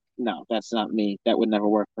know, like, no, that's not me, that would never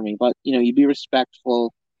work for me. But you be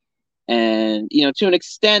respectful, and to an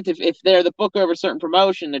extent, if they're the booker of a certain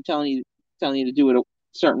promotion, they're telling you to do it a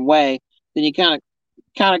certain way, then you kind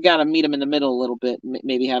of got to meet them in the middle a little bit,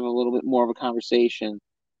 maybe have a little bit more of a conversation.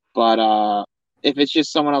 But if it's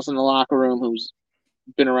just someone else in the locker room who's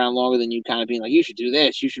been around longer than you, kind of being like, you should do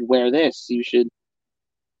this, you should wear this, you should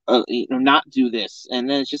not do this, and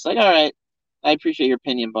then it's just like, all right, I appreciate your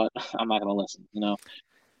opinion, but I'm not going to listen.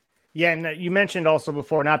 Yeah, and you mentioned also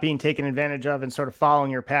before not being taken advantage of and sort of following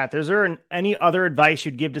your path. Is there any other advice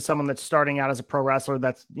you'd give to someone that's starting out as a pro wrestler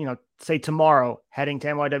that's, say tomorrow heading to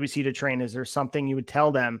NYWC to train? Is there something you would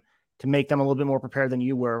tell them to make them a little bit more prepared than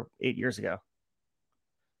you were 8 years ago?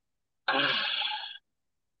 I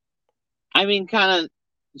mean, kind of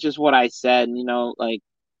just what I said, like,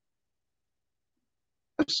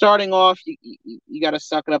 starting off, you got to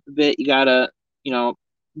suck it up a bit. You got to, you know,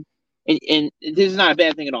 and this is not a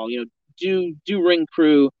bad thing at all. Do ring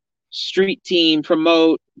crew, street team,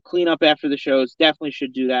 promote, clean up after the shows. Definitely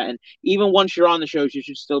should do that. And even once you're on the shows, you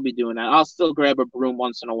should still be doing that. I'll still grab a broom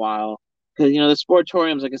once in a while because the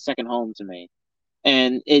sportatorium's like a second home to me.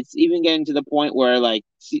 And it's even getting to the point where like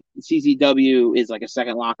CZW is like a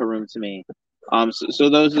second locker room to me. So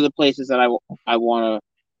those are the places that I want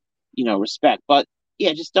to respect. But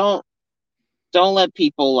yeah, just don't let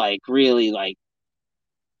people like really like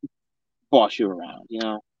boss you around.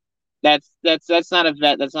 That's not a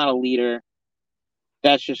vet. That's not a leader.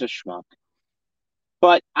 That's just a schmuck.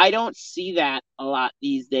 But I don't see that a lot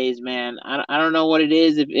these days, man. I don't know what it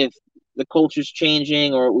is, if the culture's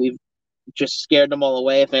changing or we've just scared them all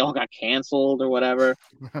away, if they all got canceled or whatever.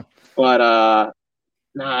 But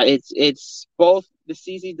nah, it's both the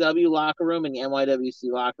CZW locker room and the NYWC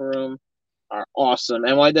locker room are awesome.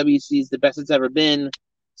 NYWC is the best it's ever been.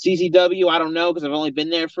 CZW, I don't know because I've only been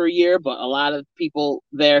there for a year, but a lot of people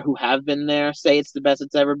there who have been there say it's the best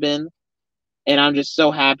it's ever been. And I'm just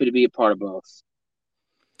so happy to be a part of both.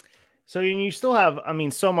 So you still have, I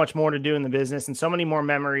mean, so much more to do in the business and so many more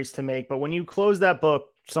memories to make. But when you close that book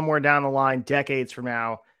somewhere down the line, decades from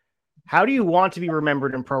now, how do you want to be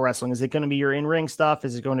remembered in pro wrestling? Is it going to be your in-ring stuff?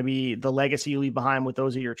 Is it going to be the legacy you leave behind with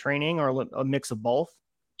those of your training, or a mix of both?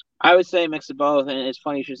 I would say a mix of both, and it's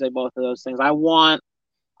funny you should say both of those things.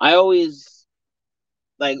 I always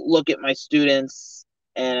like look at my students,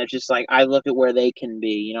 and it's just like I look at where they can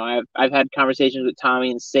be. I've had conversations with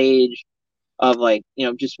Tommy and Sage of like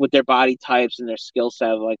just with their body types and their skill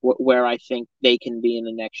set of like where I think they can be in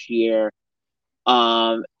the next year.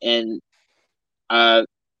 And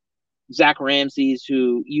Zach Ramsey's,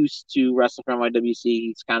 who used to wrestle for NYWC,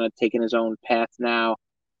 he's kind of taken his own path now.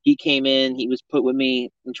 He came in, he was put with me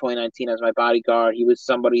in 2019 as my bodyguard. He was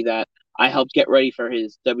somebody that I helped get ready for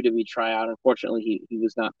his WWE tryout. Unfortunately, he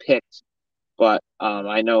was not picked, but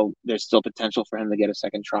I know there's still potential for him to get a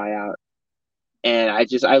second tryout. And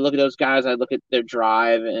I look at those guys, I look at their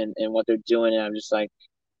drive and what they're doing, and I'm just like,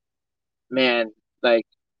 man, like,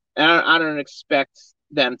 I don't expect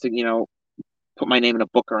them to, put my name in a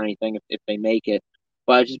book or anything if they make it.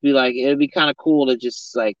 But I'd just be like, it'd be kind of cool to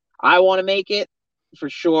just like, I want to make it for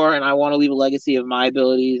sure, and I want to leave a legacy of my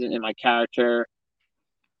abilities and my character.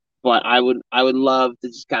 But I would love to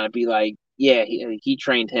just kind of be like, yeah, he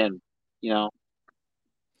trained him. Yeah,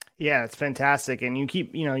 it's fantastic. And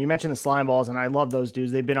you mentioned the slime balls, and I love those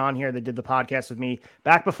dudes. They've been on here. They did the podcast with me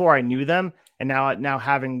back before I knew them. And now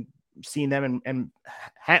having seen them and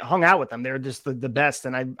hung out with them, they're just the best.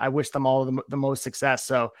 And I wish them all the most success.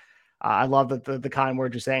 So I love the kind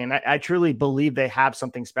words you're saying. And I truly believe they have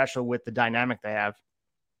something special with the dynamic they have.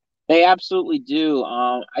 They absolutely do.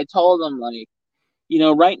 I told them like,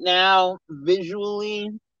 right now,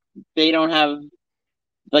 visually, they don't have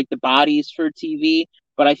like the bodies for TV,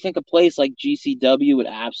 but I think a place like GCW would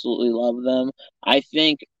absolutely love them. I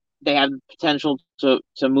think they have the potential to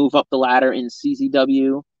move up the ladder in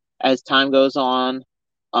CZW as time goes on.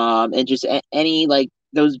 And just any like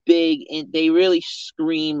those big, they really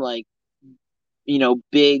scream like,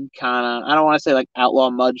 big kind of, I don't want to say like outlaw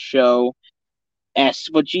mud show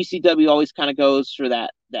but GCW always kind of goes for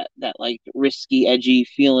that like risky, edgy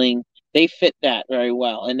feeling. They fit that very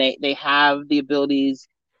well, and they have the abilities.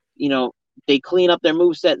 You know, they clean up their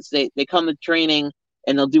move sets. They come to training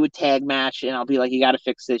and they'll do a tag match, and I'll be like, you got to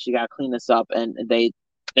fix this, you got to clean this up, and they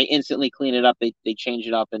instantly clean it up. They change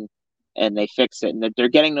it up and they fix it, and they're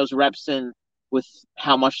getting those reps in with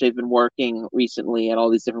how much they've been working recently at all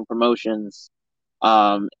these different promotions.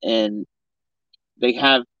 And they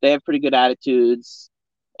have pretty good attitudes,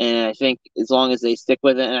 and I think as long as they stick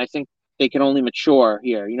with it, and I think they can only mature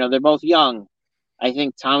here. They're both young. I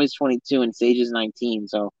think Tommy's 22 and Sage is 19,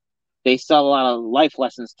 so they still have a lot of life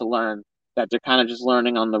lessons to learn that they're kind of just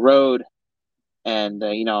learning on the road. And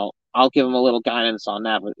I'll give them a little guidance on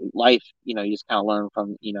that. But life, you just kind of learn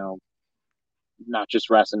from not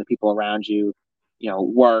just wrestling, the people around you,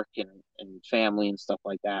 work and family and stuff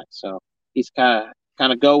like that. So he's kind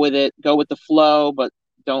of go with it, go with the flow, but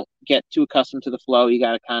don't get too accustomed to the flow. You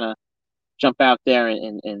got to kind of jump out there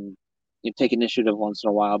and take initiative once in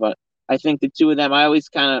a while. But I think the two of them, I always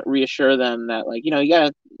kind of reassure them that, like, you got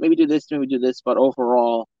to maybe do this. But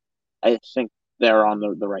overall, I think they're on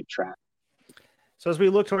the right track. So as we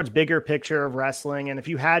look towards bigger picture of wrestling, and if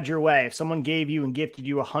you had your way, if someone gave you and gifted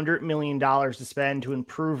you $100 million to spend to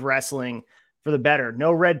improve wrestling for the better,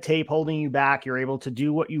 no red tape holding you back, you're able to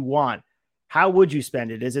do what you want, how would you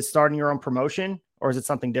spend it? Is it starting your own promotion or is it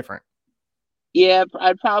something different? Yeah,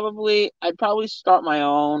 I'd probably start my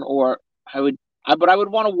own, or but I would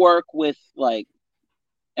want to work with like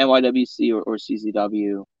NYWC or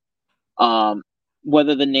CZW.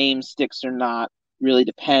 Whether the name sticks or not really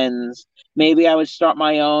depends. Maybe I would start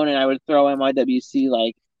my own and I would throw NYWC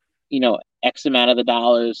like, X amount of the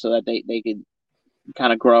dollars so that they could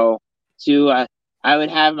kind of grow. Too, I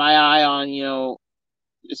would have my eye on,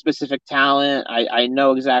 specific talent. I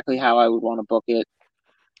know exactly how I would want to book it,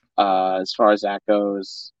 as far as that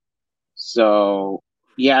goes. So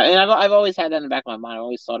yeah, and I've always had that in the back of my mind. I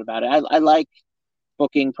always thought about it. I like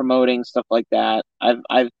booking, promoting, stuff like that.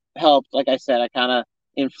 I've helped, like I said, I kind of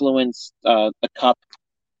influenced the cup,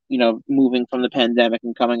 moving from the pandemic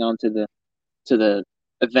and coming on to the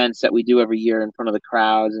events that we do every year in front of the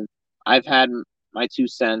crowds. And I've had my 2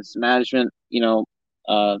 cents. Management,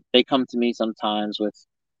 they come to me sometimes with,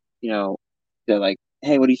 they're like,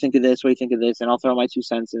 hey, what do you think of this? What do you think of this? And I'll throw my 2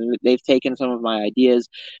 cents, and they've taken some of my ideas.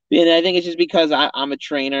 And I think it's just because I'm a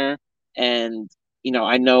trainer, and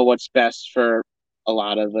I know what's best for a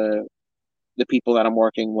lot of the people that I'm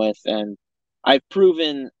working with, and I've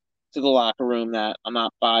proven to the locker room that I'm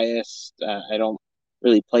not biased. I don't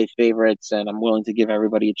really play favorites, and I'm willing to give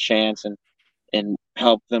everybody a chance and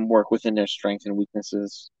help them work within their strengths and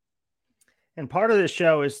weaknesses. And part of this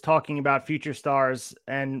show is talking about future stars,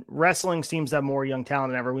 and wrestling seems to have more young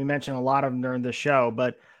talent than ever. We mentioned a lot of them during the show,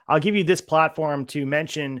 but I'll give you this platform to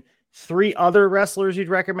mention 3 other wrestlers you'd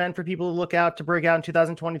recommend for people to look out to break out in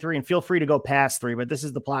 2023. And feel free to go past 3, but this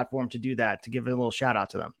is the platform to do that, to give a little shout out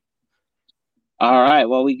to them. All right.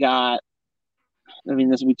 Well, we talked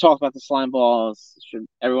about the slime balls.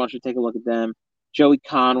 Everyone should take a look at them. Joey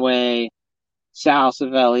Conway, Sal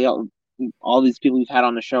Savelli, all these people we've had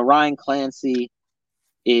on the show. Ryan Clancy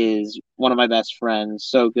is one of my best friends.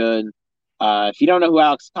 So good. If you don't know who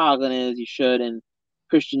Alex Coughlin is, you should. And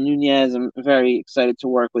Christian Nunez, I'm very excited to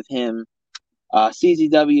work with him.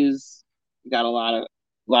 CZW's got a lot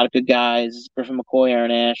of good guys. Griffin McCoy,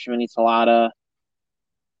 Aaron Ash, Vinny Talata.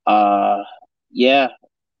 Yeah.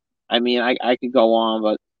 I mean, I could go on,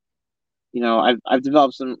 but I've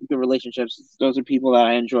developed some good relationships. Those are people that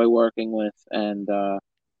I enjoy working with, and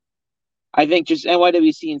I think just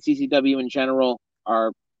NYWC and CCW in general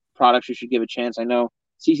are products you should give a chance. I know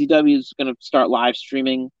CCW is going to start live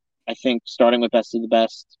streaming. I think starting with Best of the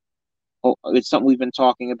Best. It's something we've been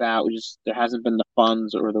talking about. There hasn't been the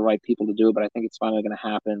funds or the right people to do it, but I think it's finally going to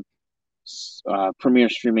happen. Premier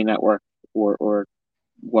Streaming Network or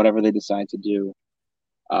whatever they decide to do.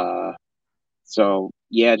 So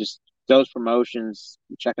yeah, just those promotions,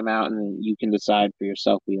 check them out, and you can decide for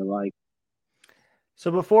yourself who you like. So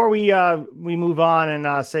before we move on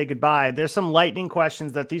and say goodbye, there's some lightning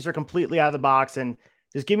questions that these are completely out of the box, and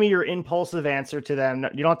just give me your impulsive answer to them.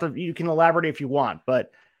 You don't have to. You can elaborate if you want,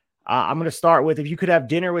 but I'm going to start with: if you could have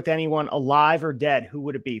dinner with anyone, alive or dead, who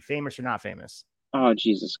would it be? Famous or not famous? Oh,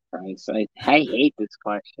 Jesus Christ! I hate this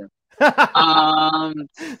question. I don't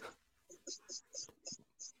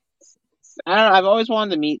know. I've always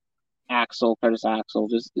wanted to meet Curtis Axel,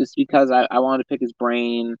 just because I wanted to pick his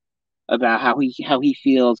brain. about how he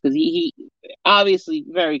feels because he obviously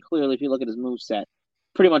very clearly, if you look at his move set,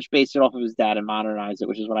 pretty much based it off of his dad and modernized it,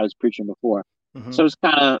 which is what I was preaching before. Mm-hmm. So it's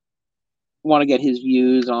kind of want to get his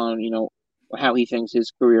views on how he thinks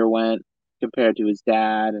his career went compared to his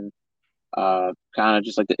dad, and kind of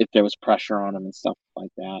just like if there was pressure on him and stuff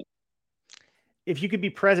like that. If you could be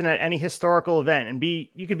present at any historical event and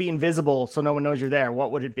you could be invisible so no one knows you're there,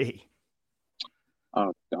 what would it be?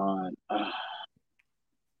 Oh God,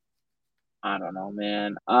 I don't know,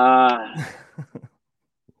 man.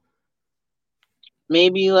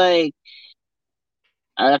 Maybe like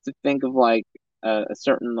I have to think of like a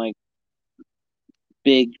certain like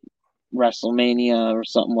big WrestleMania or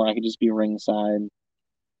something where I could just be ringside.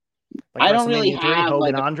 Like I don't really WrestleMania 3, have Hogan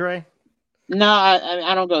like a Andre? no.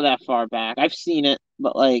 I don't go that far back. I've seen it,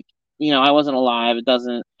 but like I wasn't alive. It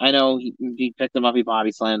doesn't. I know he picked him up, he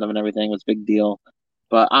body slammed him, and everything was a big deal.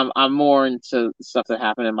 But I'm more into stuff that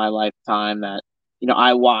happened in my lifetime that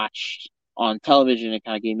I watched on television. It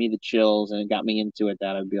kind of gave me the chills and it got me into it.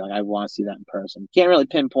 That I'd be like, I want to see that in person. Can't really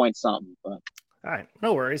pinpoint something, but All right,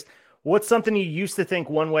 no worries. What's something you used to think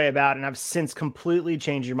one way about and have since completely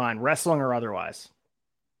changed your mind, wrestling or otherwise?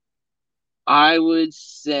 I would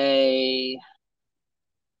say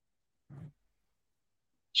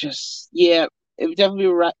just yeah, it would definitely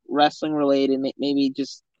be wrestling related. Maybe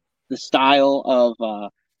just the style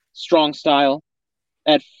of strong style.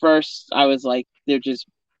 At first, I was like, they're just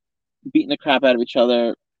beating the crap out of each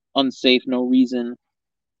other, unsafe, no reason.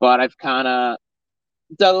 But I've kind of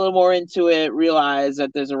dug a little more into it, realized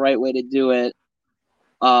that there's a right way to do it,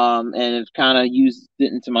 and have kind of used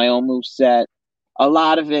it into my own move set. A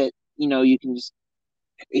lot of it, you can just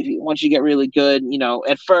once you get really good,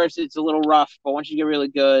 at first it's a little rough, but once you get really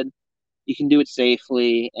good, you can do it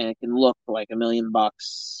safely, and it can look like $1 million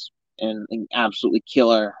and absolutely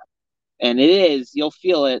killer. And it is, you'll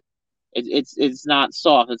feel it. It's not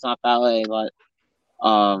soft, it's not ballet, but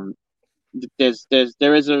um,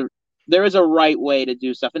 there is a right way to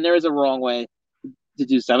do stuff, and there is a wrong way to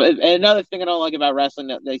do stuff. And another thing I don't like about wrestling,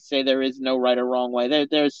 that they say there is no right or wrong way.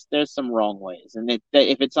 There's some wrong ways, and if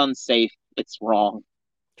it's unsafe, it's wrong.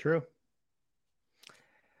 True.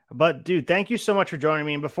 But dude, thank you so much for joining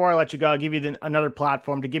me. And before I let you go, I'll give you another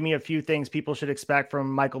platform to give me a few things people should expect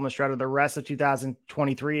from Michael Mistretta the rest of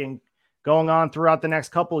 2023 and going on throughout the next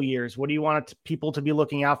couple of years. What do you want people to be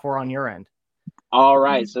looking out for on your end? All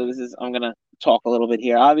right, so I'm gonna talk a little bit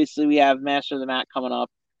here. Obviously, we have Master of the Mat coming up,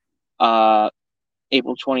 uh,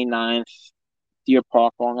 April 29th, Deer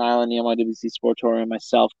Park, Long Island, the NYWC Sportorium.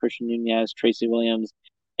 Myself, Christian Nunez, Tracy Williams,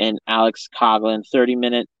 and Alex Coughlin.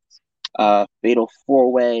 30-minute fatal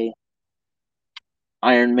four-way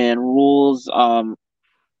Iron Man rules.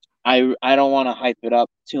 I don't want to hype it up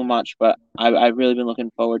too much, but I've really been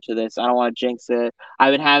looking forward to this. I don't want to jinx it.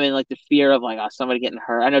 I've been having like the fear of like somebody getting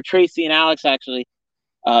hurt. I know Tracy and Alex actually.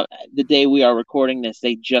 The day we are recording this,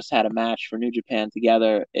 they just had a match for New Japan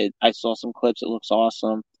together. I saw some clips. It looks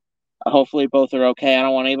awesome. Hopefully, both are okay. I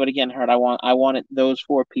don't want anybody getting hurt. I want those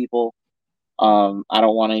four people. I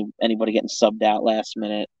don't want anybody getting subbed out last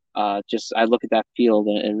minute. Just I look at that field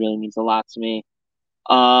and it really means a lot to me.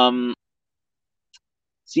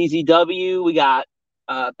 CZW, we got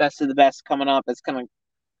Best of the Best coming up. It's gonna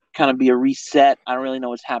kind of be a reset. I don't really know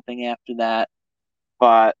what's happening after that,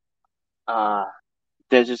 but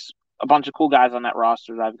there's just a bunch of cool guys on that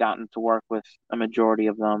roster that I've gotten to work with a majority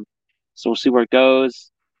of them. So we'll see where it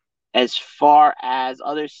goes. As far as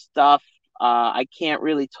other stuff, I can't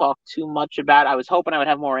really talk too much about. I was hoping I would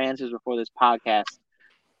have more answers before this podcast,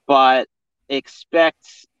 but expect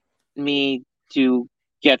me to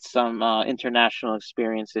get some international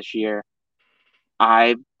experience this year.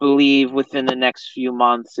 I believe within the next few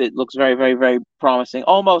months, it looks very, very, very promising,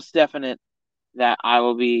 almost definite that I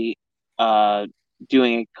will be uh,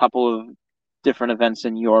 doing a couple of different events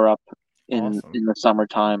in Europe Awesome. in the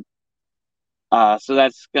summertime. So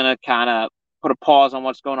that's gonna kind of put a pause on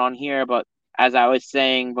what's going on here. But as I was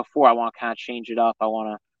saying before, I want to kind of change it up. I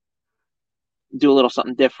want to do a little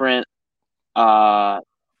something different.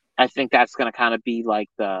 I think that's gonna kind of be like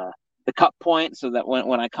the cut point, so that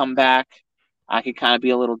when I come back, I could kind of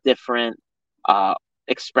be a little different, uh,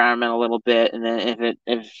 experiment a little bit, and then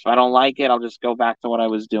if I don't like it, I'll just go back to what I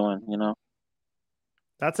was doing.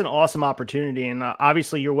 That's an awesome opportunity. And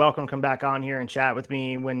obviously you're welcome to come back on here and chat with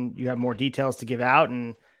me when you have more details to give out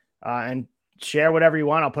and share whatever you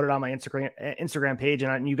want. I'll put it on my Instagram page.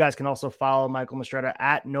 And you guys can also follow Michael Mistretta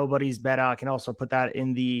at Nobody's Betta. I can also put that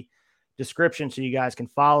in the description so you guys can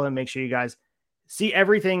follow him. Make sure you guys see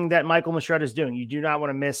everything that Michael Mistretta is doing. You do not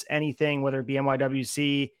want to miss anything, whether it be NYWC, CZW, or otherwise. Make sure you check him out. That's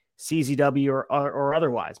an awesome opportunity. And obviously you're welcome to come back on here and chat with me when you have more details to give out. And you guys can also follow Michael Mistretta at Nobody's Betta. I can also put that in the description so you guys can see everything that Michael Mistretta is doing. You do not want to miss anything, whether it be NYWC, CZW, or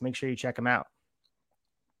otherwise. Make sure you check him out.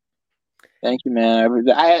 Thank you, man.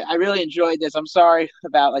 I really enjoyed this. I'm sorry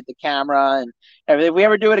about like the camera and everything. If we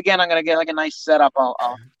ever do it again, I'm gonna get like a nice setup.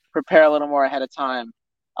 I'll prepare a little more ahead of time.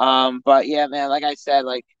 But yeah, man, like I said,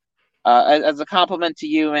 like as a compliment to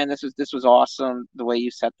you, man, this was awesome the way you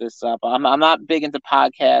set this up. I'm not big into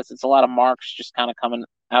podcasts. It's a lot of marks just kind of coming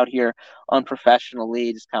out here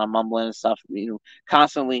unprofessionally, just kind of mumbling and stuff.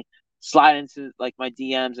 Constantly slide into like my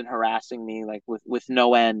DMs and harassing me like with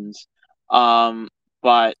no ends. Um,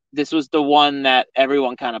 but this was the one that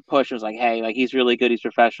everyone kind of pushed. It was like, hey, like he's really good. He's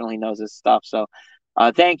professional. He knows his stuff. So,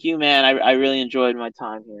 thank you, man. I really enjoyed my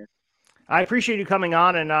time here. I appreciate you coming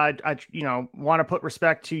on, and I want to put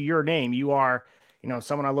respect to your name. You are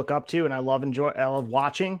someone I look up to, and I love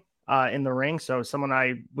watching in the ring. So someone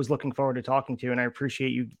I was looking forward to talking to, and I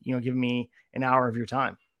appreciate you giving me an hour of your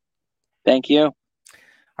time. Thank you.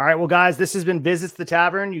 All right, well, guys, this has been Visits the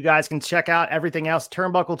Tavern. You guys can check out everything else,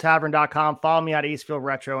 turnbuckletavern.com. Follow me at Eastfield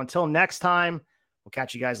Retro. Until next time, we'll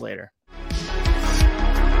catch you guys later.